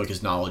I feel like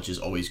his knowledge is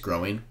always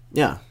growing.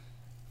 Yeah.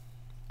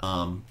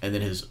 And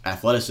then his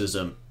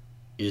athleticism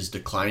is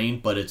declining,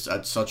 but it's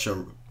at such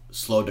a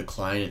slow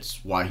decline.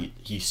 It's why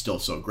he's still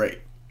so great.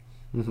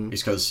 Mm-hmm.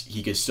 It's because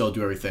he can still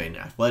do everything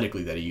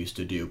athletically that he used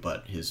to do,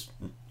 but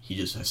he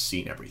just has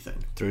seen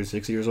everything.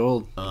 36 years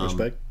old.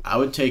 Respect. I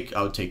would take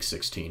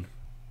 16.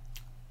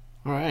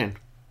 All right.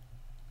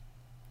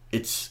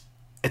 It's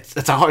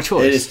a hard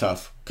choice. It is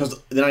tough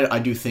because then I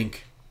do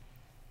think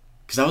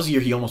because that was the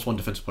year he almost won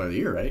Defensive Player of the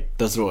Year, right?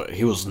 That's what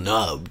he was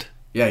nubbed.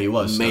 Yeah, he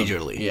was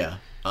majorly. Yeah.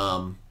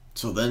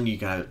 So then you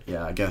got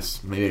I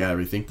guess maybe I gotta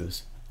rethink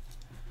this.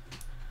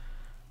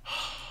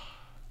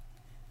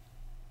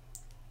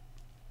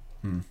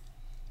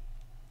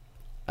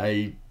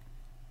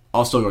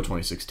 I'll still go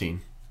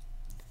 2016.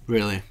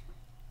 Really?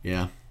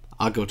 Yeah.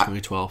 I'll go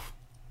 2012.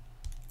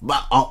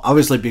 But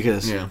obviously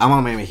because I'm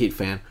a Miami Heat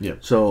fan. Yeah.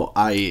 So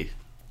I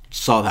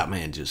saw that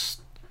man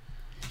just.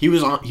 He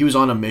was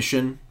on a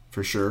mission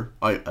for sure.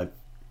 A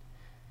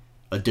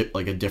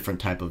different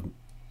type of.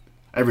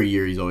 Every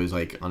year he's always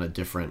like on a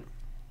different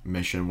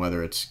mission,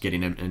 whether it's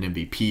getting an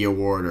MVP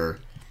award or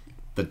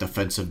the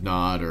defensive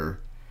nod or,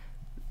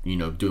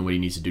 doing what he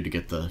needs to do to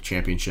get the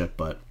championship.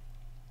 But,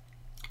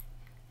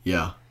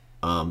 yeah.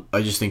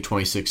 I just think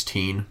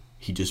 2016,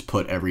 he just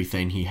put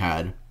everything he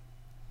had.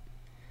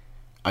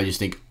 I just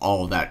think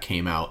all of that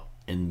came out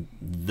in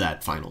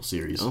that final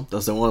series. Oh,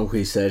 that's the one where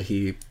he said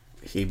he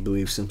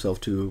believes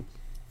himself to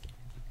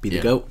be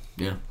the GOAT.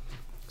 Yeah.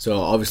 So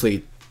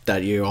obviously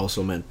that year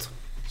also meant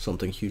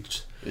something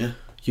huge. Yeah.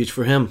 Huge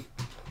for him.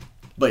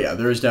 But yeah,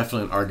 there is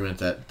definitely an argument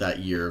that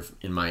year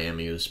in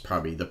Miami was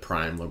probably the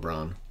prime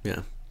LeBron.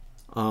 Yeah.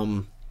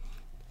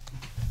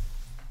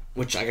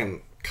 Which I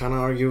can kind of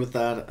argue with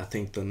that. I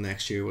think the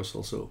next year was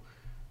also...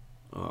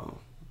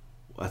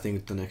 I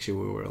think the next year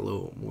we were a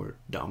little more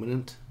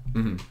dominant.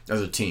 Mm-hmm.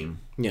 As a team.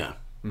 Yeah.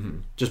 Mm-hmm.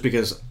 Just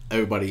because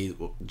everybody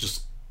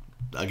just,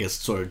 I guess,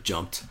 sort of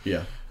jumped.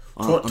 Yeah.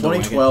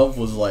 2012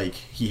 was like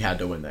he had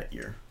to win that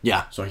year.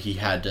 Yeah. So he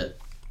had to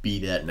be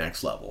that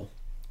next level.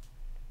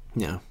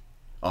 Yeah.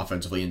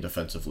 Offensively and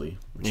defensively,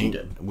 which he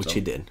did.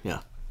 He did, yeah.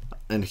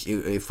 And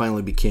it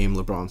finally became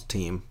LeBron's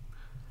team.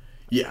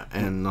 Yeah.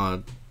 And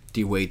not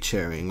D-Wade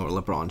sharing or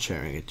LeBron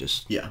sharing. It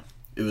just... Yeah.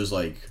 It was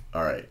like,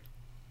 all right,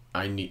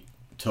 I need...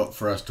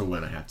 for us to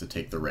win, I have to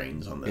take the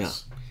reins on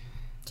this. Yeah.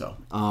 So.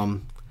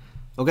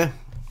 Okay.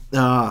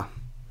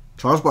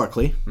 Charles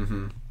Barkley.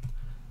 Mm-hmm.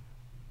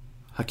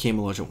 Hakeem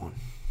Olajuwon.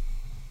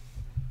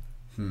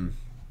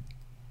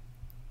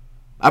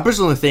 I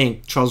personally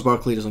think Charles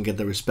Barkley doesn't get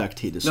the respect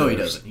he deserves. No, he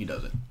doesn't. He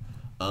doesn't.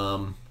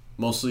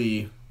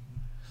 Mostly,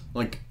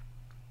 like,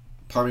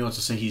 part of me wants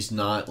to say he's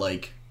not,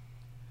 like,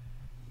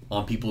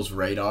 on people's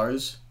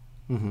radars,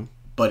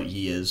 but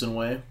he is in a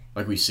way.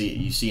 Like, you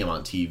see him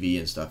on TV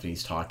and stuff, and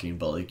he's talking,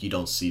 but, like, you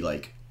don't see,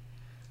 like...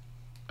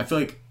 I feel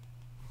like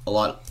a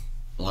lot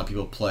of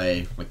people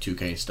play, like,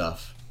 2K and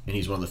stuff, and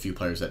he's one of the few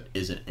players that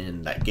isn't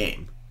in that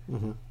game.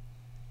 Mm-hmm.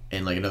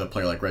 And, like, another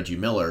player like Reggie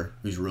Miller,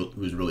 who's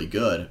really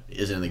good,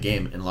 isn't in the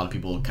game, and a lot of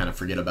people kind of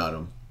forget about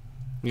him.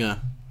 Yeah.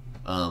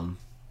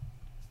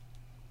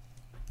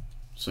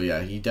 So,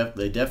 yeah, he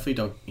doesn't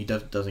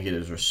get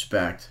his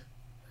respect,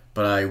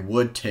 but I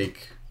would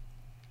take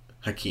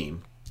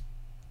Hakeem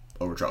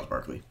over Charles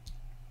Barkley.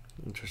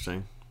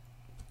 Interesting.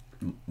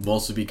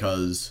 Mostly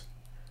because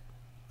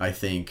I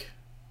think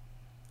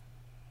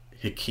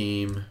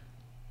Hakeem,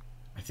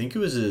 I think it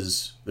was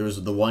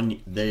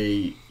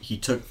he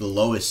took the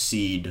lowest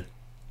seed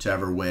to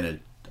ever win a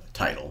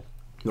title.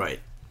 Right.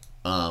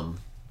 I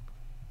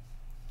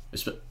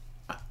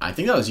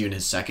think that was even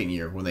his second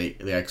year when they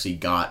actually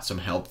got some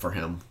help for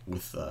him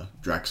with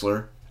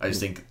Drexler. I just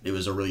think it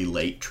was a really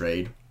late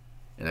trade,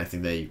 and I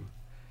think they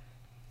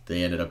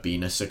ended up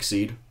being a 6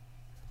 seed,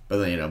 but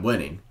they ended up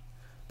winning.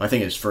 But I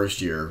think his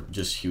first year,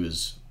 just he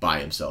was by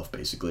himself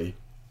basically.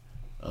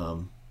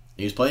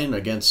 He was playing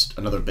against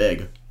another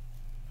big,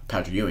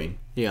 Patrick Ewing.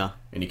 Yeah.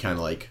 And he kind of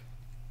like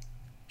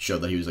showed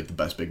that he was like the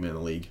best big man in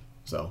the league.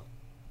 So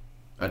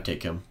I'd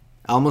take him.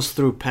 I almost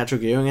threw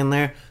Patrick Ewing in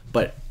there,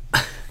 but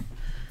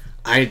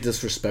I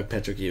disrespect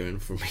Patrick Ewing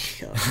for me.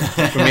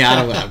 I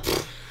don't know.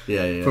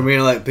 Yeah. For me,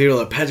 like people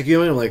are like Patrick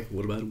Ewing, I'm like,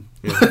 what about him?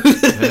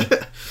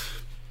 Yeah.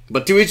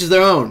 But to each is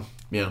their own.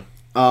 Yeah.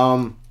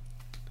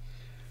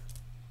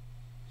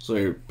 So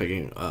you're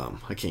picking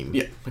Hakeem.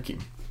 Yeah, Hakeem.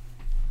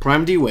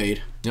 Prime D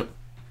Wade. Yep.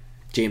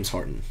 James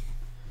Harden.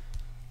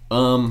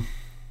 I'm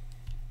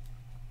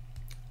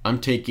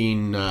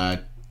taking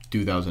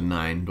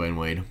 2009 Dwayne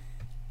Wade.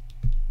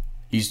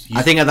 He's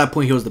I think at that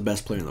point he was the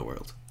best player in the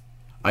world.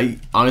 I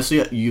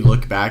honestly, you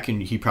look back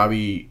and he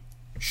probably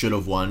should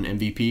have won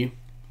MVP.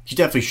 He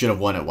definitely should have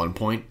won at one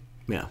point.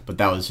 Yeah. But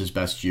that was his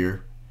best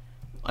year.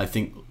 I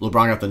think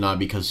LeBron got the nod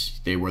because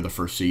they were the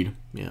first seed.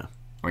 Yeah.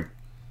 Like,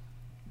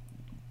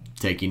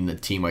 taking a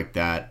team like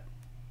that,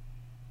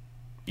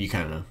 you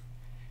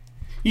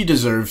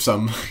deserve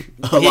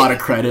a lot of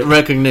credit.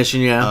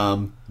 Recognition,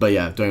 yeah. But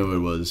yeah, Dwayne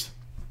Wade was...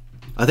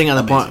 I think at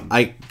that point,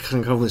 I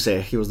can comfortably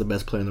say he was the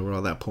best player in the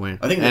world at that point.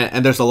 I think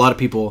and there's a lot of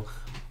people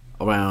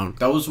around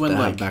that was when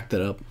like backed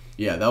it up.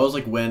 Yeah, that was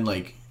like when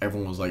like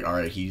everyone was like, all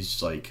right,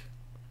 he's like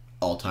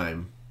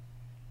all-time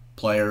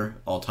player,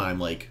 all-time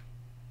like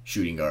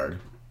shooting guard.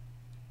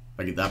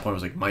 Like at that point, it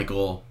was like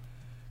Michael,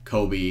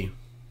 Kobe,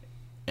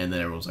 and then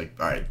everyone was like,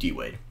 all right, D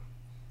Wade.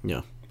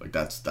 Yeah, like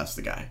that's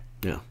the guy.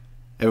 Yeah,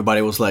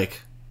 everybody was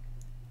like,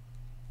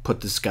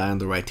 put this guy on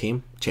the right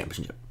team,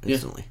 championship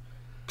instantly. Yeah.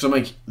 So I'm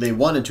like, they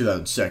won in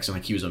 2006, and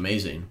like he was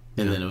amazing,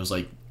 and then it was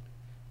like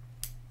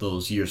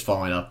those years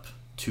following up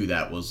to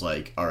that was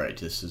like, all right,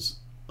 this is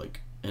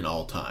like an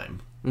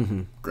all-time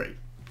great.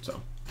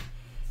 So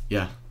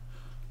yeah,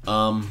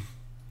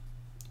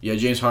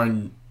 James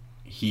Harden,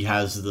 he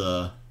has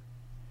the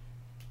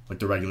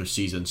regular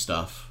season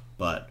stuff,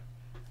 but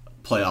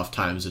playoff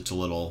times it's a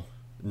little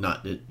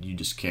not. You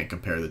just can't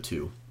compare the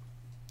two,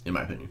 in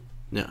my opinion.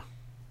 Yeah.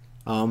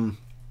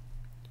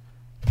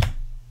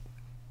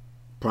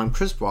 Prime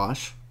Chris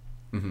Bosh,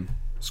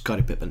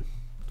 Scottie Pippen.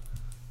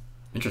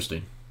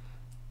 Interesting.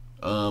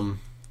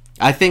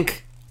 I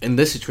think in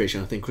this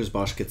situation, Chris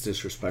Bosh gets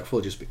disrespectful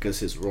just because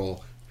his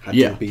role had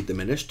to be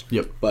diminished.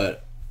 Yep.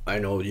 But I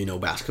know you know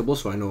basketball,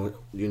 so I know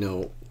you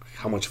know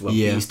how much of a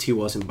beast he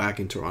was back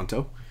in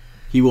Toronto.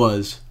 He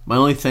was. My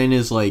only thing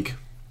is, like,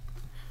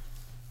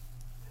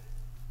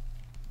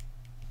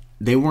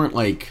 they weren't,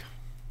 like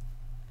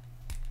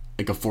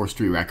a force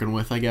to be reckoned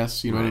with, I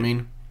guess. You know what I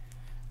mean?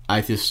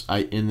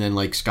 And then,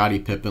 like, Scottie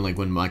Pippen, like,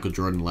 when Michael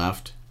Jordan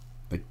left,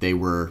 like, they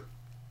were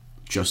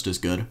just as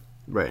good.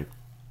 Right.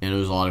 And it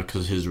was a lot of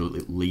because of his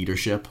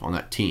leadership on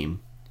that team.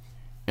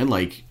 And,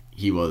 like,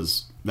 he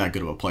was that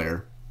good of a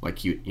player. Like,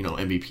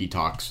 MVP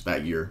talks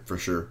that year, for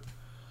sure.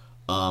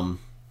 So I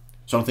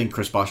don't think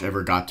Chris Bosh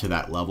ever got to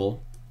that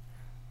level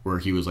where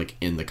he was, like,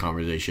 in the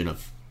conversation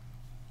of,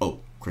 oh,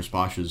 Chris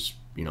Bosh is,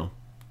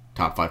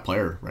 top 5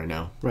 player right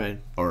now.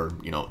 Right. Or,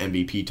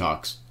 MVP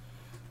talks.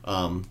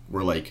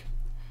 Where, like,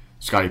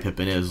 Scottie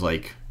Pippen is,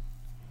 like,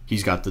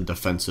 he's got the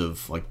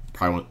defensive, like,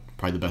 probably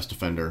the best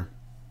defender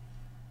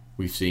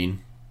we've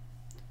seen.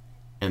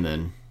 And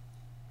then,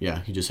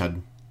 yeah, he just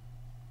had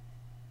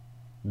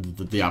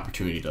the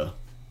opportunity to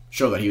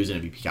show that he was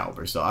an MVP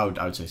caliber. So I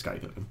would say Scottie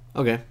Pippen.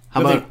 Okay.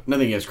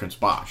 Nothing against Chris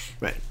Bosh.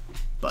 Right.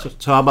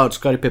 But so how about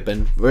Scottie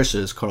Pippen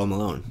versus Karl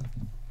Malone?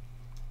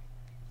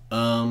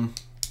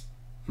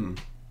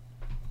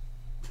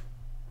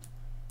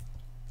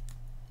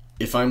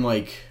 If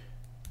I'm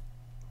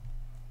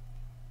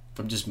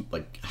just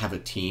like have a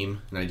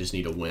team and I just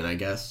need to win, I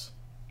guess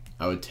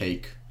I would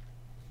take,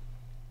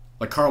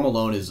 like, Karl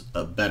Malone is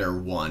a better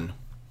one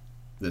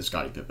than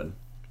Scottie Pippen.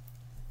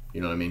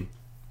 You know what I mean?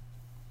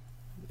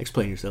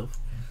 Explain yourself.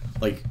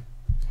 Like,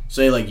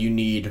 say, like, you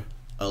need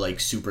a, like,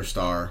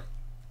 superstar,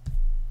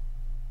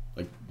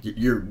 like,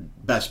 your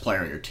best player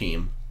on your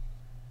team.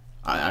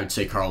 I would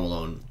say Karl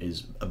Malone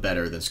is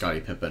better than Scottie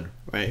Pippen.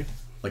 Right.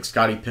 Like,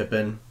 Scottie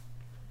Pippen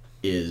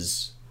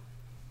is...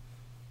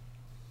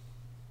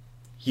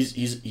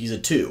 He's a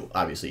 2,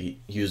 obviously.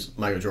 He was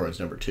Michael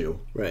Jordan's number 2.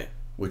 Right.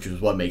 Which is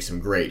what makes him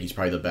great. He's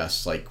probably the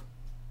best, like,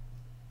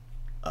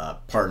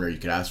 partner you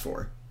could ask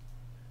for.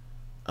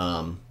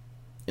 And,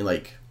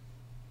 like...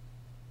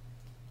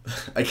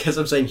 I guess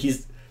I'm saying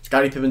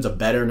Scottie Pippen's a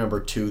better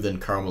number 2 than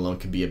Karl Malone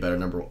could be a better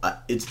number 1.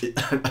 I'm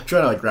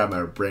trying to, like, wrap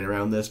my brain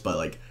around this, but,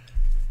 like...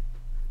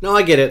 No,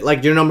 I get it.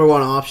 Like, your number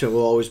 1 option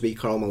will always be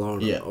Karl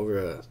Malone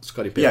over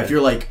Scottie Pippen. Yeah, if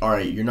you're like, all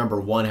right, your number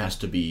 1 has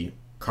to be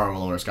Karl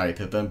Malone or Scottie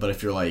Pippen, but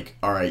if you're like,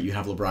 all right, you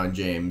have LeBron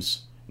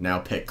James, now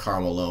pick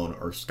Karl Malone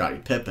or Scottie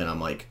Pippen,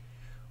 I'm like,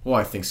 well,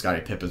 I think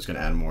Scottie Pippen's going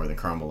to add more than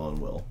Karl Malone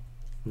will.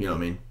 You know what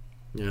I mean?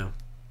 Yeah.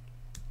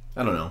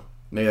 I don't know.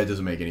 Maybe that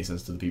doesn't make any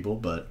sense to the people,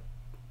 but...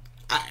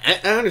 I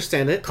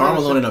understand it. Karl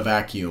Malone in a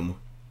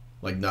vacuum,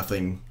 like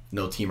nothing,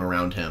 no team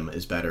around him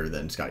is better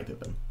than Scottie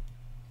Pippen.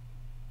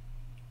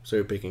 So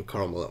you're picking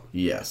Karl Malone?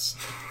 Yes.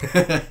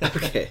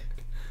 Okay.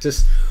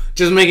 Just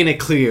making it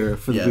clear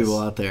for the people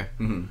out there.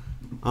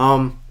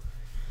 Mm-hmm.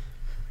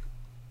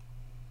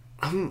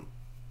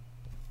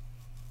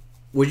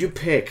 Would you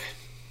pick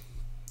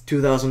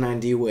 2009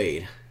 D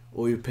Wade,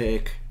 or you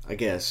pick? I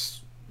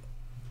guess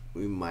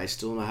we might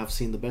still not have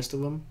seen the best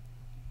of him,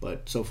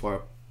 but so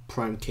far,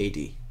 prime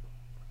KD.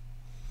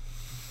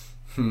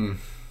 I'm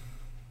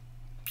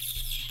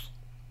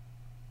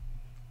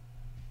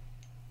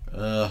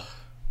gonna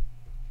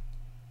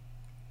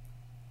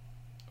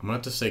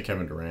have to say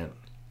Kevin Durant.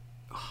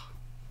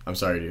 I'm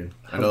sorry, dude.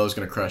 I know that was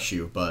gonna crush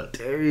you, but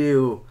dare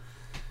you?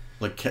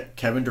 Like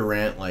Kevin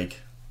Durant,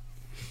 like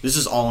this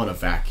is all in a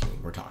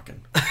vacuum. We're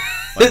talking.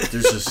 Like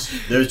there's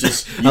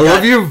just. I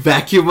love your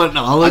vacuum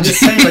analogy. I'm just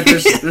saying, like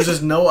there's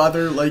just no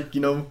other, like,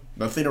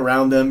 nothing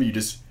around them. You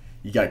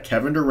got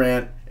Kevin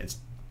Durant. It's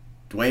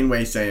Dwayne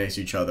Wade standing next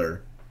to each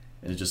other,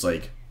 and it's just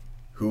like,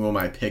 who am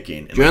I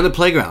picking? And you're on the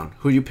playground.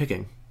 Who are you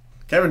picking?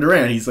 Kevin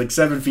Durant. He's like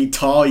 7 feet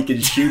tall. He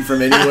can shoot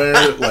from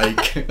anywhere.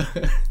 Like,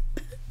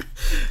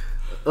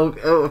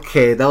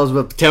 okay, that was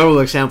a terrible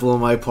example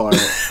on my part.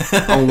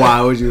 On why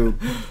would you?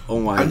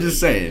 On why? I'm just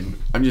saying.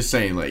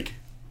 Like,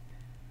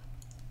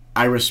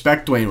 I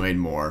respect Dwayne Wade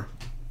more,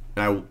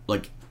 and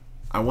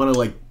I want to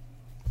like.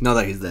 Not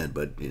that he's dead,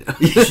 but yeah,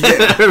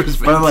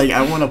 but like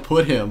I want to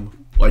put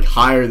him like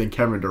higher than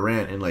Kevin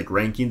Durant in like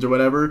rankings or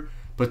whatever.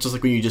 But just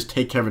like when you just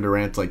take Kevin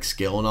Durant's like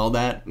skill and all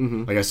that,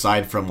 like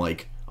aside from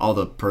like all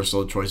the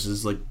personal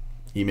choices like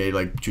he made,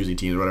 like choosing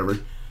teams or whatever,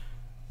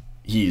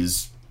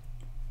 he's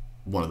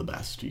one of the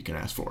best you can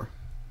ask for.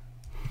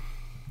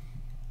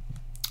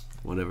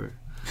 Whatever.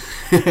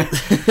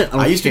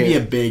 I used to be a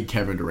big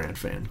Kevin Durant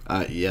fan.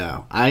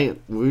 Yeah,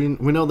 we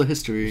know the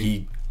history.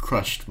 He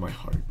crushed my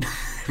heart.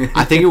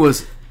 I think it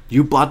was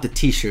you bought the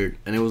T-shirt,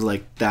 and it was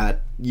like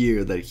that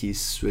year that he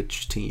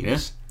switched teams. Yeah,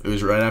 it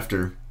was right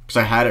after, because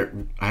I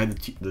had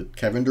the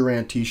Kevin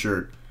Durant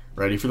T-shirt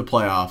ready for the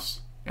playoffs,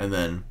 and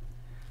then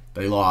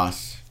they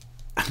lost,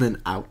 and then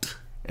out,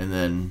 and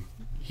then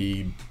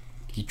he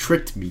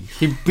tricked me.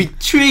 He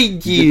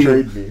betrayed you. He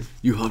betrayed me.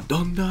 You have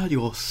done that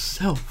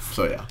yourself.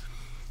 So yeah.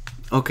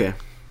 Okay.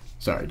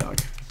 Sorry, dog.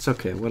 It's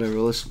okay. Whatever.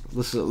 Let's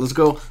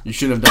go. You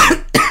shouldn't have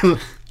done it.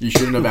 You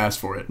shouldn't have asked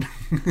for it.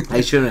 I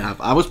shouldn't have.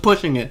 I was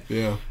pushing it.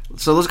 Yeah.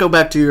 So let's go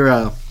back to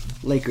your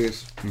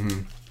Lakers.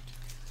 Mm-hmm.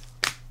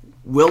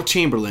 Will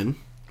Chamberlain,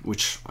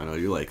 which I know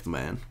you like the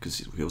man because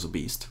he was a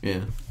beast.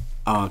 Yeah.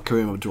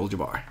 Kareem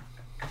Abdul-Jabbar.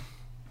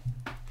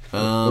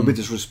 A little bit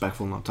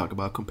disrespectful not talk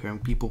about comparing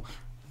people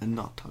and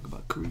not talk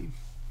about Kareem.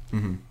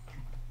 Mm-hmm.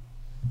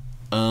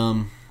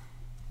 I'm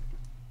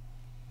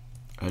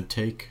gonna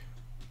take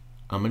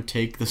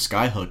the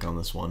skyhook on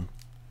this one.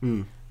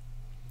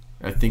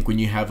 I think when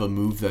you have a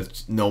move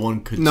that no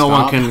one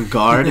can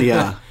guard,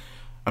 yeah.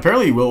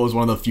 Apparently, Will was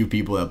one of the few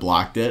people that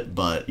blocked it,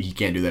 but he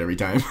can't do that every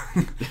time.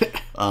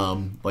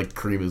 Like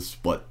Kareem is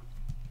what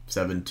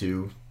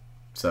 7'2",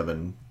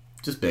 7,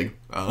 just big.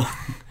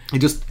 He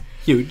just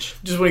huge.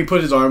 Just when he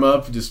put his arm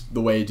up, just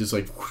the way he just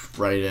like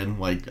right in.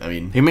 Like I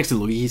mean, he makes it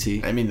look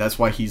easy. I mean that's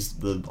why he's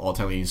the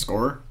all-time leading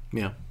scorer.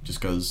 Yeah,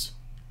 just because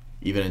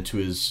even into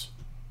his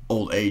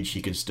old age,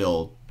 he can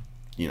still,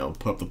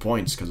 put up the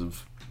points because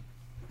of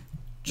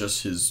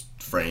just his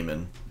frame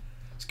and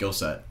skill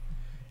set,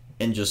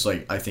 and just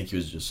like I think he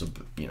was just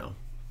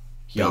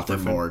he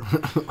offered more.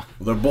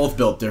 They're both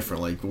built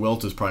different. Like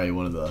Wilt is probably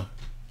one of the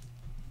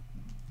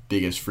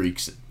biggest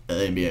freaks the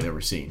NBA had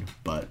ever seen,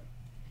 but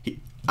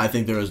I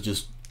think there was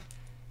just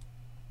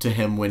to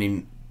him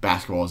winning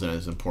basketball wasn't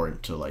as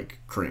important to like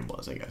Kareem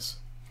was, I guess.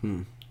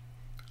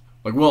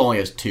 Like Will only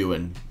has 2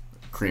 and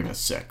Kareem has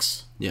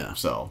 6. Yeah.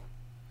 So,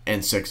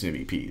 and 6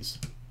 MVPs.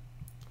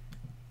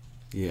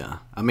 Yeah,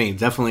 I mean,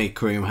 definitely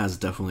Kareem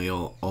has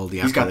all the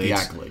accolades. He's got the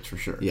accolades for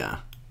sure. Yeah,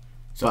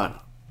 so,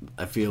 but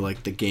I feel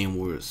like the game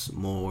was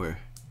more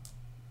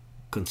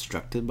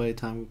constructed by the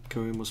time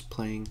Kareem was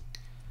playing.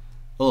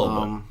 A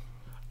little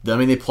bit. I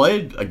mean, they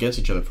played against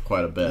each other for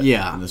quite a bit.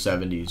 Yeah. In the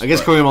 70s. I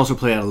guess Kareem also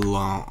played a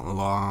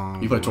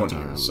long. He played 20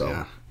 years, so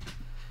yeah.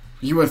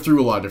 He went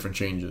through a lot of different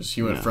changes.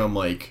 He went from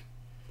like,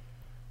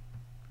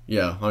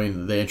 I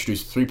mean, they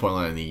introduced the 3-point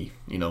line in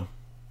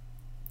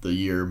the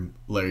year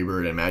Larry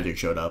Bird and Magic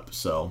showed up,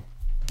 so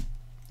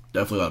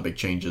definitely a lot of big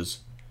changes.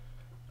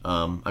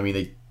 I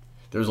mean,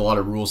 there was a lot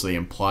of rules they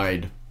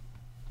implied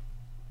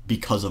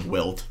because of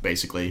Wilt,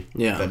 basically,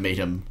 that made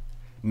him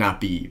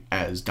not be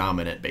as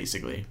dominant,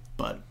 basically.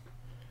 But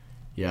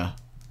yeah,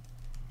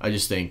 I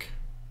just think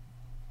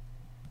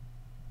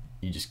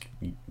you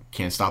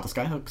can't stop the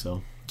skyhook,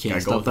 so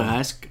can't stop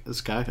the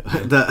sky.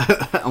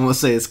 I'm gonna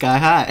say Sky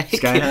High.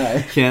 Sky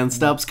High. Can't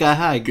stop Sky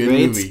High. Good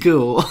Great movie.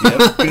 School.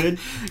 Yep, good.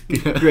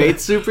 Great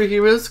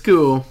superhero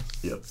school.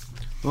 Yep.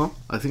 Well,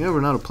 I think I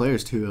run out of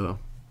players to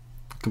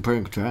compare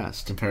and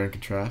contrast. Compare and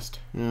contrast.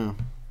 Yeah.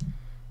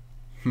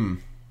 I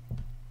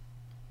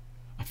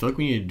feel like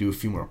we need to do a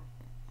few more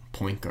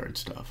point guard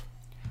stuff.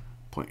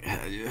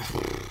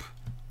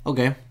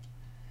 Okay.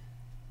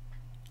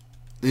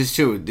 These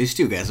two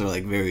guys are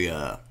like very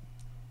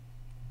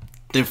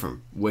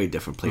way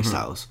different play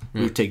styles.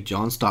 We would take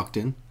John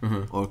Stockton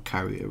or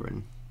Kyrie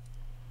Irving.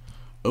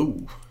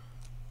 Oh.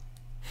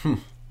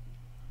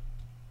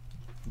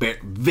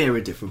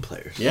 Very different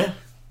players. Yeah.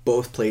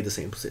 Both play the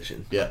same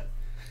position. Yeah.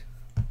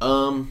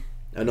 I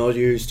know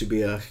you used to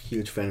be a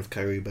huge fan of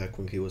Kyrie back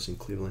when he was in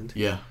Cleveland.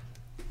 Yeah.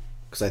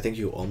 Because I think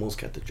you almost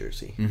got the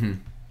jersey.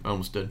 I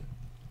almost did.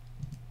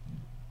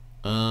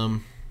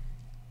 I'll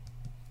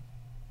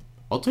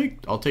take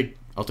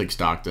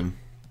Stockton.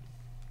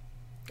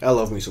 I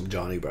love me some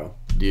Johnny, bro.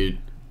 Dude,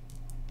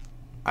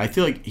 I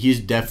feel like he's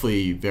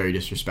definitely very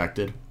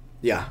disrespected.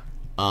 Yeah.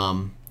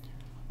 I've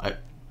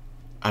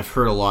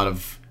heard a lot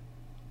of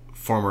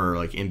former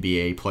like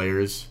NBA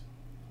players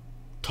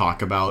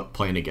talk about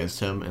playing against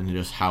him and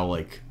just how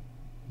like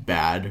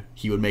bad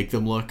he would make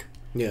them look.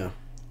 Yeah.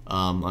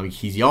 I mean,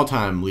 he's the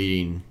all-time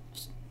leading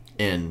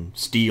in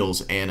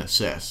steals and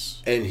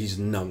assists, and he's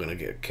not gonna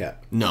get caught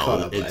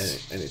up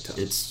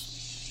anytime.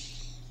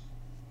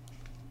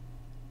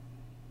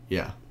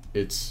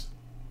 It's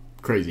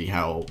crazy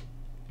how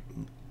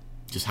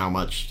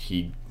much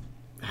he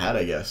had,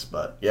 I guess.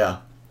 But yeah,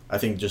 I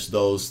think just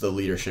the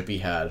leadership he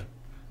had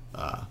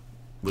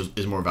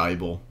is more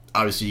valuable.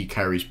 Obviously,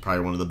 Kyrie's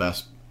probably one of the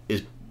best,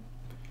 is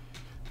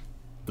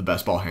the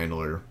best ball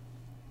handler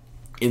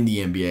in the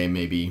NBA,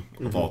 maybe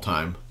of all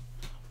time.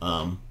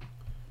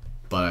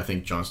 But I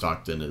think John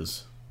Stockton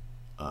is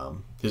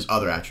his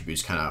other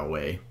attributes kind of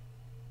outweigh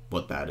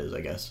what that is,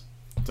 I guess.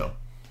 So,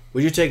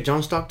 would you take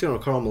John Stockton or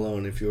Karl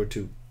Malone if you were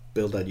to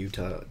build that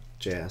Utah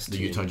Jazz team?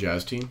 The Utah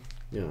Jazz team?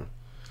 Yeah.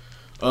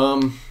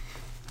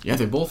 Yeah,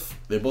 they both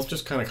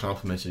just kind of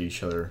complemented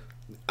each other.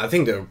 I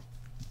think they're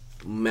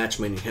match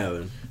made in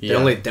heaven. The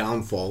only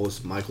downfall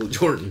was Michael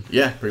Jordan.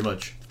 Yeah, pretty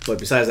much. But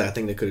besides that, I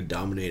think they could have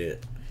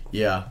dominated.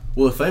 Yeah.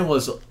 Well, the thing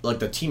was, like,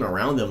 the team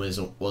around them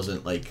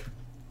wasn't like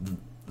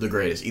the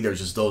greatest either.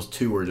 Just those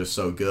two were just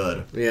so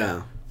good.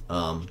 Yeah.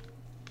 And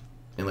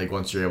like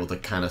once you're able to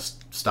kind of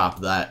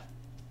stop that,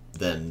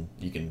 then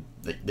you can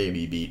they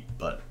be beat.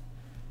 But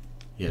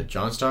yeah,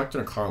 John Stockton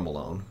or Karl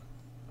Malone.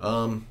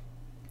 I'll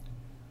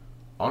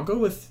go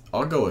with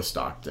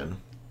Stockton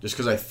just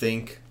because I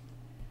think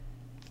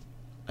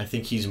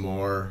he's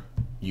more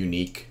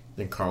unique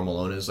than Karl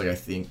Malone is. Like I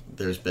think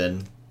there's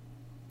been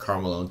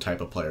Karl Malone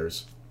type of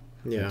players.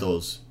 Yeah.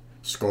 Those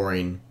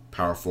scoring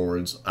power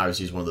forwards.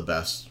 Obviously, he's one of the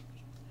best.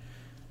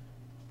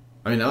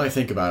 I mean, now that I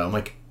think about it, I'm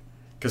like,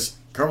 because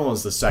Karl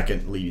Malone's the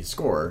second leading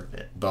scorer,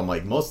 but I'm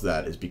like, most of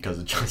that is because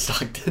of John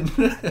Stockton.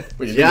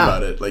 When you think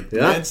about it, like,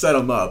 the man set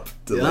him up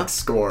to like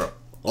score.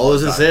 All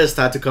his assists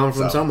had to come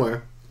from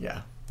somewhere.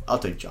 Yeah, I'll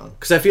take John.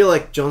 Because I feel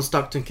like John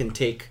Stockton can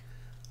take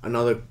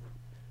another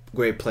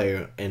great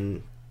player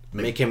and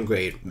make him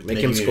great, make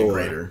him score.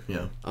 Greater.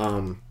 Yeah.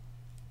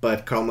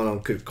 But Karl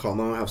Malone, could Karl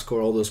Malone have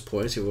scored all those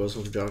points if it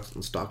wasn't for John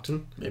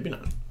Stockton? Maybe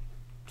not.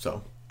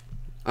 So,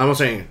 I'm not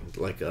saying,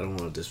 like, I don't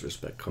want to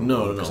disrespect Karl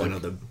Malone because I know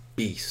like, the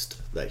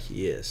beast that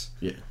he is.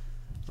 Yeah.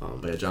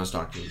 But yeah, John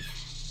Stockton,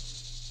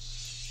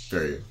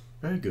 very,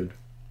 very good.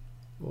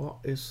 What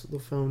is the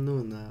phone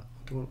doing that?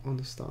 I don't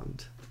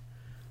understand.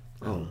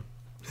 I'm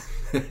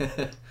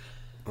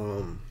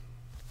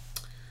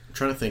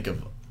trying to think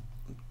of.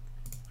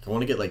 I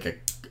want to get like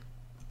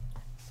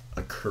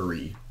a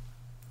Curry.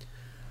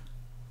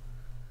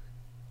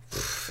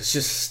 It's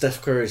just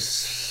Steph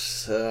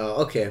Curry's.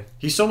 Okay.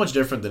 He's so much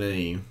different than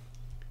any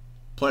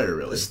player,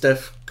 really.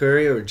 Steph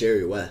Curry or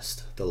Jerry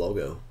West, the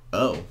logo.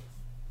 Oh,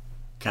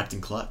 Captain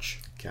Clutch.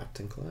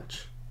 Captain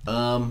Clutch.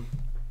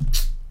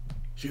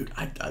 Shoot,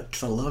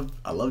 cause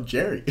I love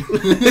Jerry.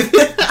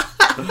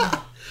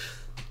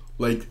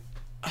 Like,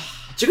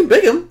 you can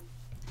pick him.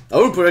 I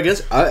wouldn't put it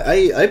against.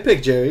 I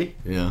pick Jerry.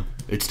 Yeah,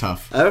 it's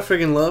tough. I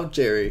freaking love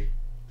Jerry.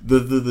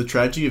 The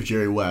tragedy of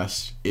Jerry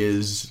West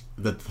is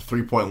that the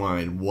 3-point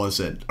line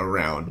wasn't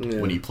around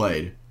when he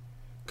played.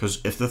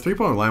 Because if the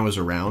 3-point line was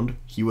around,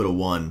 he would have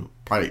won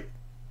probably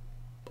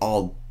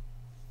all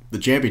the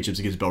championships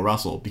against Bill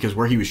Russell. Because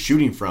where he was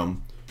shooting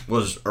from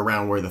was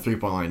around where the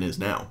 3-point line is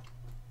now.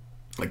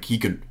 Like, he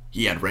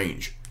had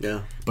range.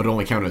 Yeah. But it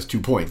only counted as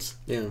 2 points.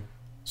 Yeah.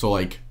 So,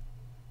 like,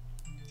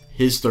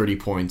 his 30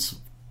 points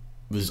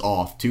was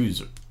off, too,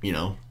 you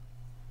know?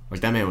 Like,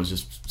 that man was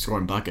just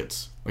scoring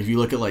buckets. Like, if you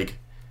look at, like,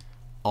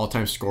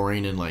 all-time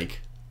scoring in,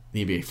 like,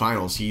 the NBA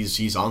Finals,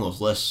 he's on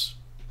those lists.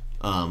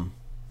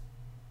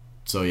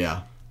 So,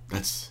 yeah,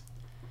 that's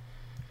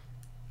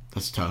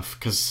tough,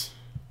 because...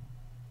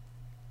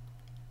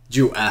 Did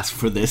you ask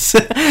for this?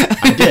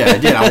 I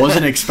did. I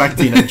wasn't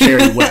expecting a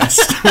Jerry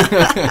West.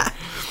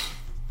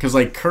 Because,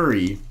 like,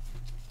 Curry...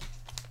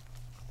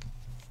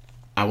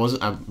 I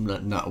wasn't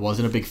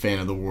a big fan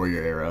of the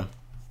Warrior era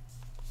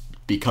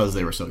because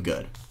they were so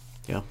good.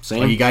 Yeah,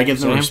 same. Like, you gotta give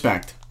them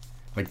respect.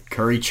 Like,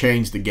 Curry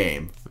changed the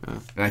game,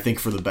 and I think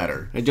for the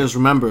better. And just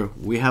remember,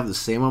 we have the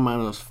same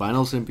amount of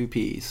Finals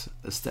MVPs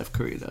as Steph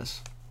Curry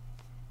does.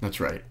 That's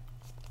right.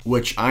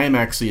 Which I am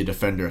actually a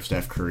defender of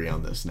Steph Curry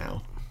on this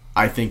now.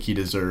 I think he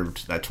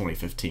deserved that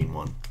 2015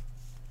 one.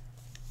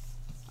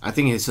 I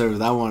think he deserved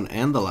that one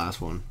and the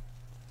last one.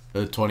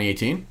 The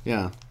 2018?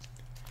 Yeah.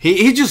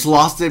 He just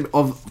lost it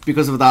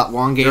because of that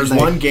one game. There's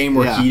one game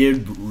where he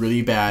did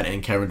really bad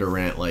and Kevin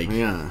Durant, like...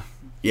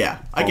 Yeah,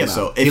 I guess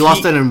so. He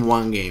lost it in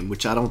one game,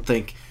 which I don't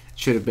think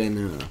should have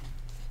been...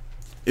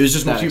 it was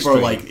just when people are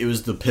like, it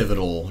was the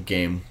pivotal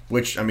game,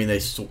 which, I mean, they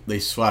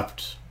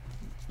swept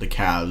the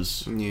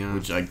Cavs. Yeah.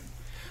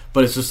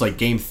 But it's just like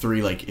game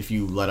 3, like, if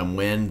you let them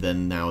win,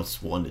 then now it's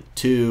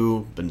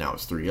 1-2, but now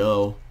it's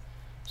 3-0.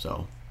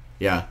 So,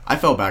 yeah, I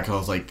felt bad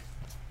because I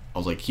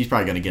was like, he's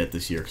probably going to get it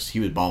this year because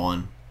he was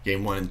balling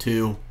game 1 and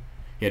 2.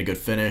 He had a good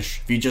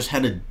finish. If he just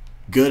had a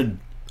good...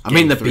 I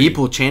mean, the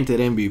people chanted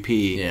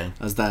MVP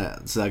as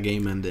that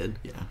game ended.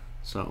 Yeah.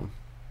 So.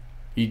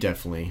 He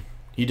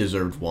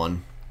deserved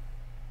one.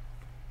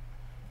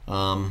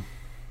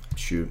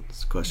 Shoot.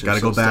 Got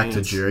to go back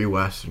to Jerry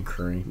West and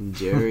Curry.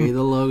 Jerry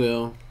the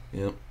logo.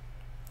 Yep.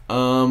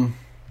 I'll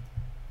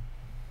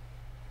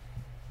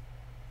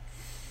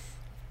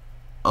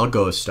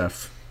go with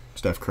Steph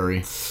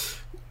Curry.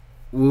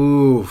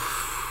 Ooh.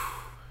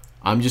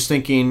 I'm just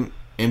thinking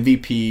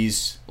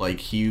MVPs, like,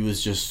 he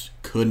was just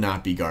could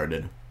not be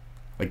guarded.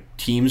 Like,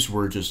 teams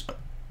were just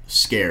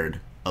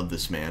scared of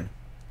this man.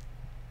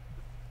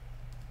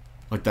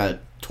 Like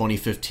that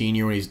 2015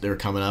 year when they were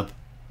coming up,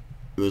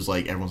 it was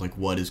like everyone's like,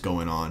 "What is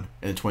going on?"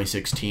 And in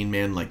 2016,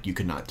 man, like, you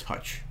could not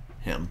touch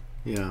him.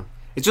 Yeah,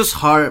 it's just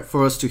hard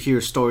for us to hear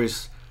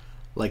stories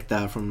like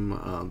that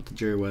from the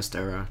Jerry West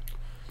era.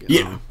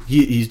 Yeah,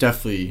 he's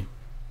definitely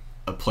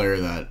a player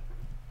that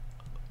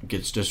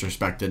gets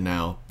disrespected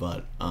now,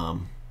 but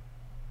and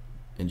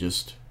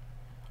just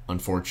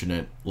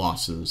unfortunate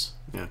losses.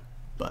 Yeah.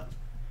 But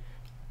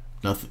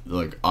nothing,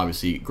 like,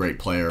 obviously great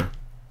player.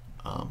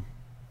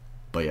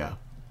 But yeah.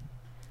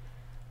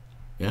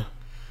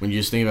 When you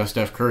just think about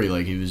Steph Curry,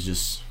 like, he was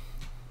just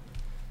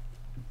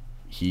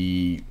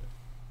he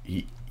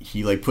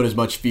like put as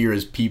much fear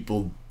as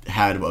people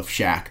had of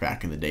Shaq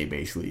back in the day,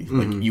 basically. Mm-hmm.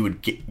 Like, you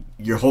would get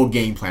your whole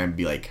game plan would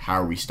be like, how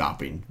are we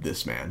stopping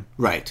this man?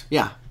 Right.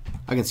 Yeah.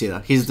 I can see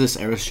that. He's this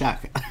era's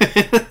Shaq.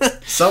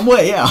 Some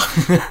way, yeah.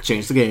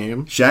 Change the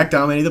game. Shaq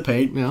dominated the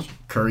paint. Yeah.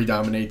 Curry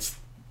dominates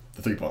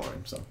the 3-point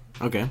line. So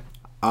okay.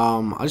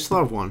 I just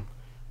thought of one.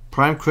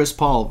 Prime Chris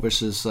Paul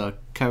versus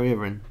Kyrie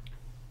Irving.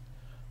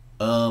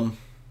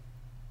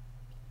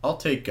 I'll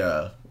take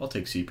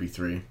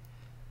CP3.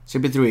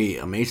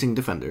 CP3, amazing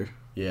defender.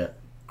 Yeah.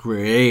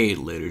 Great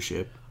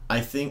leadership. I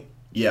think,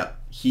 yeah,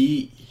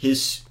 he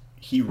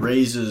he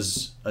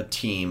raises a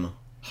team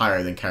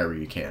higher than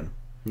Kyrie can.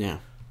 Yeah.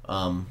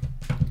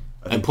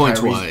 And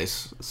points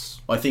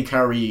wise, I think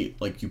Kyrie,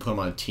 like you put him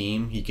on a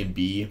team, he can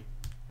be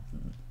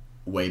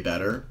way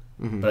better.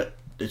 But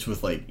it's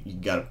with like you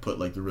got to put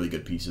like the really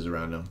good pieces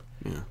around him.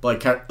 Yeah.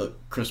 But like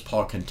Chris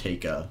Paul can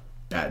take a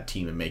bad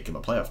team and make him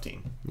a playoff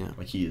team. Yeah.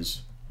 Like he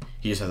just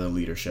has the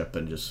leadership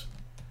and just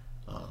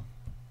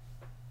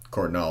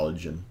court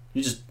knowledge, and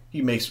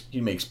he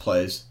makes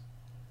plays.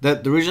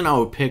 The reason I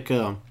would pick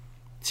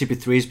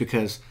CP3 is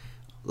because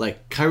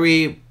like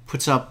Kyrie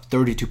puts up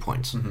 32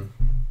 points.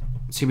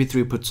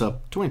 CP3 puts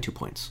up 22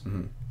 points.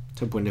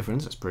 10-point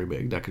difference, that's pretty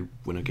big. That could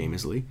win a game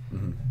easily.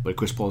 But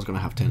Chris Paul is going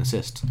to have 10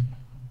 assists.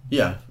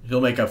 Yeah,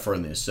 he'll make up for it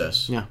in the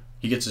assists. Yeah.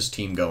 He gets his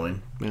team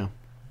going. Yeah.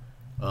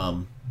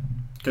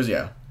 Because,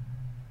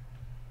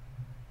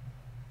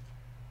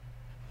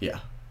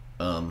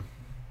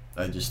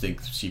 I just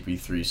think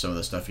CP3, some of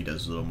the stuff he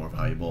does is a little more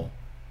valuable.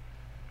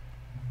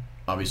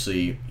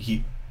 Obviously,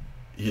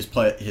 his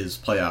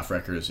playoff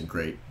record isn't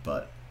great,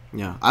 but...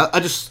 Yeah, I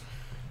just...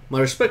 My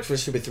respect for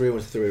CP3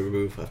 was through a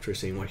roof after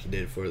seeing what he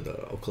did for the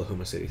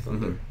Oklahoma City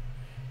Thunder.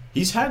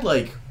 He's had,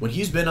 like... When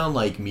he's been on,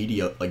 like,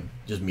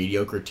 just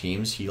mediocre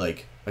teams, he,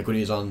 like when he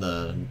was on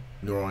the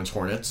New Orleans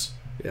Hornets...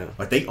 Yeah.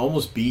 Like, they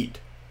almost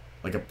beat,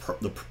 like,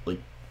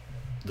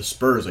 the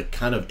Spurs, like,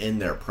 kind of in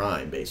their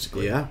prime,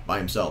 basically. Yeah. By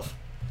himself.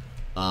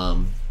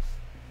 And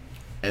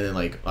then,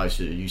 like,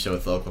 obviously, you said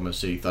with the Oklahoma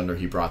City Thunder,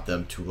 he brought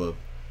them to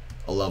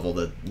a level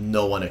that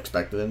no one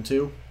expected them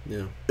to.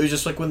 Yeah. It was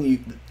just like when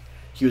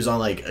he was on,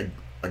 like,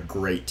 a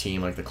great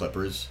team, like the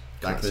Clippers,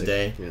 back in the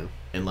day. Yeah.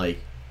 And, like,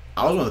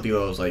 I was one of the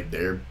people that was like,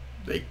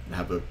 they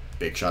have a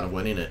big shot of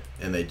winning it,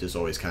 and they just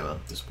always kind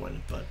of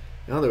disappointed, but...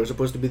 No, they were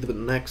supposed to be the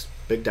next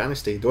big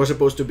dynasty. They were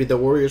supposed to be the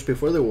Warriors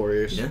before the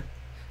Warriors. Yeah. And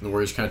the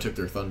Warriors kind of took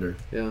their thunder.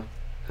 Yeah.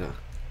 Huh.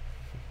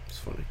 It's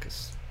funny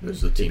because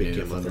there's a team named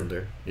became Thunder.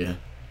 Thunder. Yeah.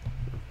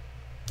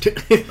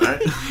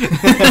 Alright.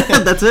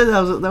 That's it.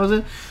 That was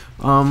it.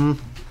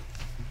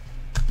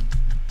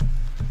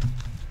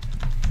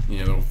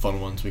 Little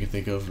fun ones we can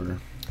think of, or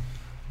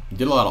you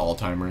did a lot of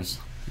all-timers.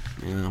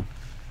 Yeah.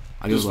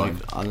 I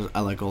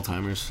like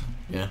all-timers.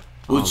 Yeah.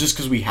 Well, it's just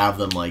because we have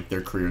them, like,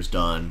 their career's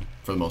done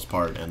for the most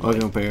part. And like,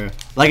 compare.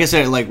 Like I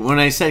said, like, when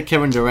I said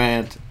Kevin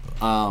Durant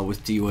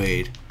with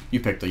D-Wade... You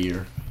picked a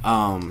year.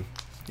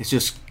 It's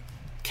just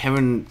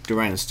Kevin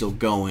Durant is still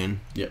going.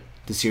 Yep.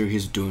 This year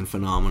he's doing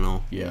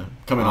phenomenal. Yeah.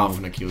 Coming off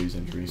an Achilles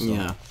injury. So.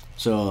 Yeah.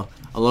 So,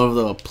 a lot of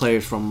the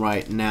players from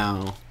right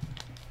now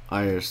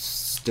are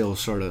still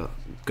sort of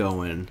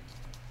going.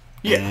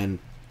 Yeah. And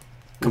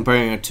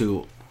comparing it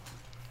to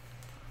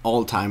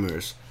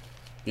all-timers...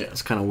 Yeah,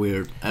 it's kind of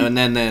weird. And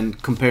then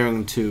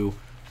comparing to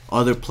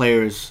other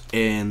players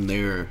in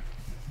their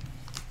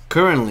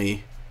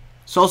currently,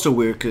 it's also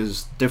weird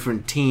because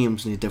different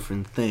teams need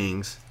different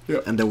things,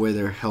 and the way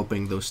they're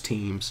helping those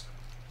teams,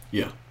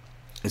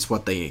 it's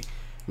what they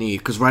need.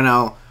 Because right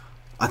now,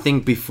 I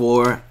think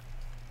before,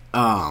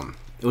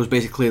 it was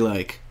basically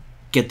like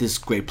get this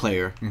great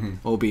player,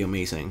 it'll be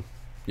amazing.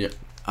 Yeah.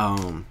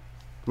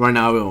 Right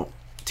now,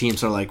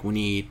 teams are like, we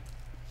need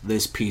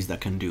this piece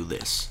that can do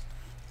this.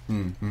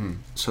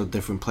 So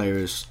different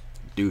players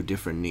do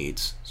different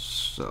needs.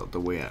 So the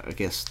way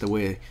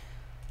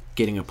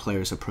getting a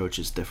player's approach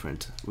is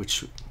different,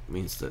 which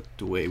means that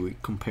the way we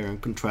compare and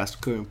contrast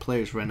current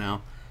players right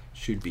now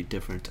should be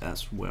different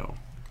as well.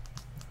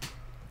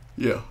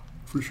 Yeah,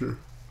 for sure.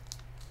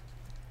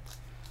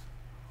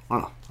 I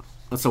don't know.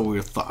 That's a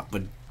weird thought,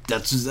 but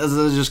that's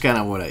just kind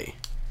of what I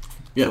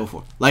go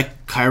for.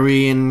 Like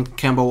Kyrie and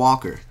Kemba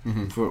Walker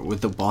with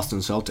the Boston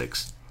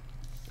Celtics.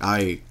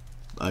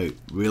 I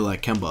really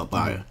like Kemba,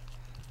 but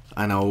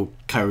I know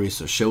Kyrie's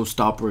a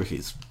showstopper.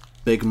 He's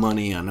big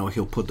money. I know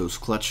he'll put those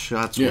clutch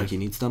shots when he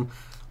needs them.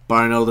 But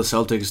I know the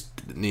Celtics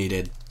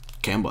needed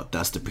Kemba.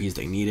 That's the piece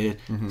they needed.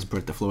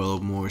 Spread the floor a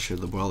little more, share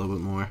the ball a little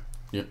bit more.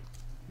 Yep.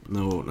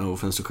 No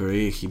offense to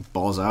Curry. He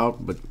balls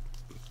out, but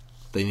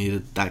they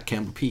needed that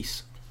Kemba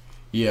piece.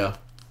 Yeah.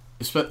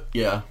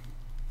 Yeah.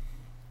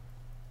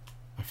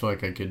 I feel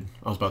like I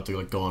was about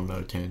to go on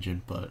another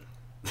tangent, but...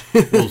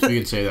 we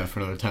could say that for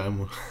another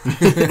time.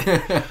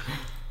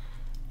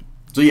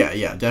 So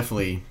yeah,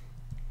 definitely.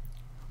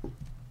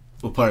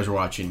 The players we're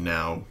watching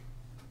now,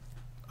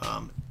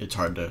 it's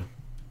hard to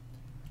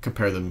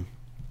compare them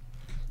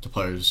to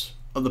players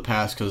of the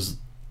past because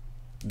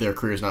their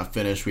career's not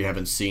finished. We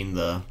haven't seen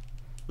the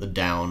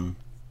decline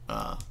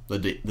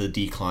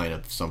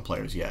of some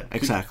players yet.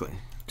 Exactly.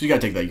 Because you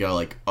gotta take that. You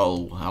gotta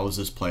how was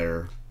this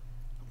player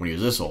when he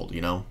was this old?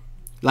 You know.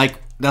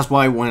 Like, that's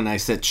why when I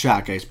said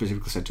Shaq, I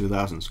specifically said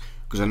 2000s.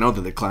 Because I know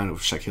the decline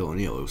of Shaquille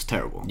O'Neal, it was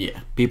terrible.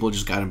 Yeah. People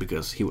just got him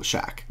because he was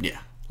Shaq.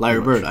 Yeah.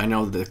 Larry Bird, I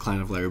know the decline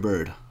of Larry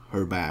Bird.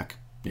 Her back.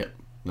 Yep.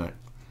 Right.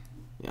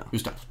 Yeah. It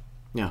was tough.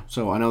 Yeah.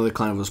 So I know the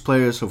decline of those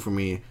players, so for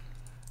me,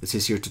 it's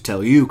easier to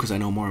tell you because I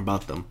know more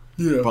about them.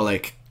 Yeah. But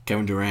like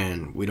Kevin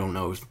Durant, we don't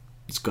know if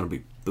it's going to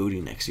be booty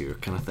next year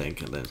kind of thing.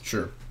 And then,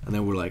 sure. And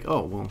then we're like,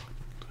 oh, well,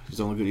 his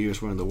only good years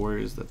were in the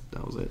Warriors.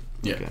 That was it.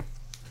 Yeah. Okay.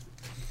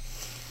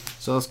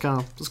 So it's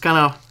kind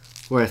of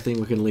where I think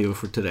we can leave it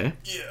for today.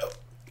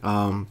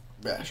 Yeah.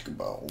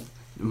 Basketball.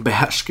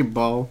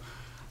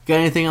 Got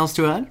anything else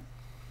to add?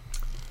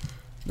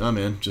 No,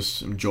 man.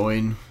 Just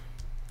enjoying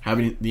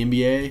having the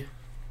NBA.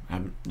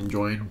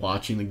 Enjoying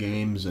watching the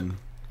games and,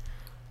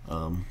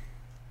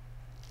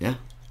 yeah.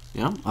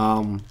 Yeah.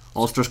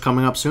 All-Star's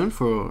coming up soon.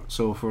 For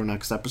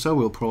next episode,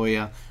 we'll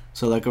probably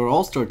select our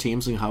All-Star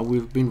teams and how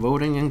we've been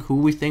voting and who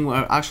we think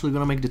are actually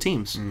going to make the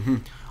teams. Mm-hmm.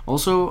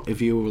 Also, if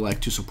you would like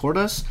to support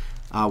us,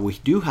 we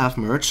do have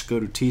merch. Go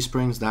to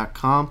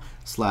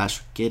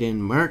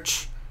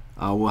teesprings.com/getinmerch.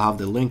 We'll have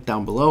the link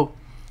down below.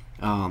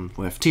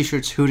 We have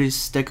t-shirts, hoodies,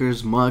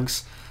 stickers,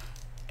 mugs,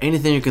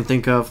 anything you can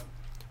think of.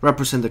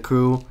 Represent the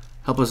crew.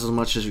 Help us as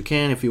much as you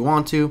can if you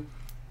want to.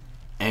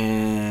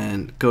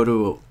 And go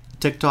to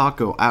TikTok,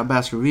 go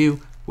 @BassReview,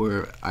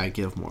 where I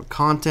give more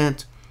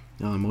content.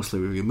 Mostly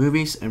review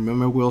movies. And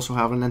remember, we also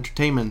have an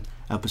entertainment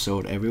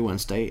episode every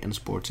Wednesday, and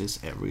sports is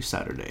every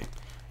Saturday.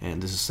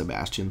 And this is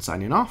Sebastian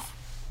signing off.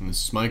 And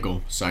this is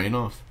Michael signing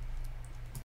off.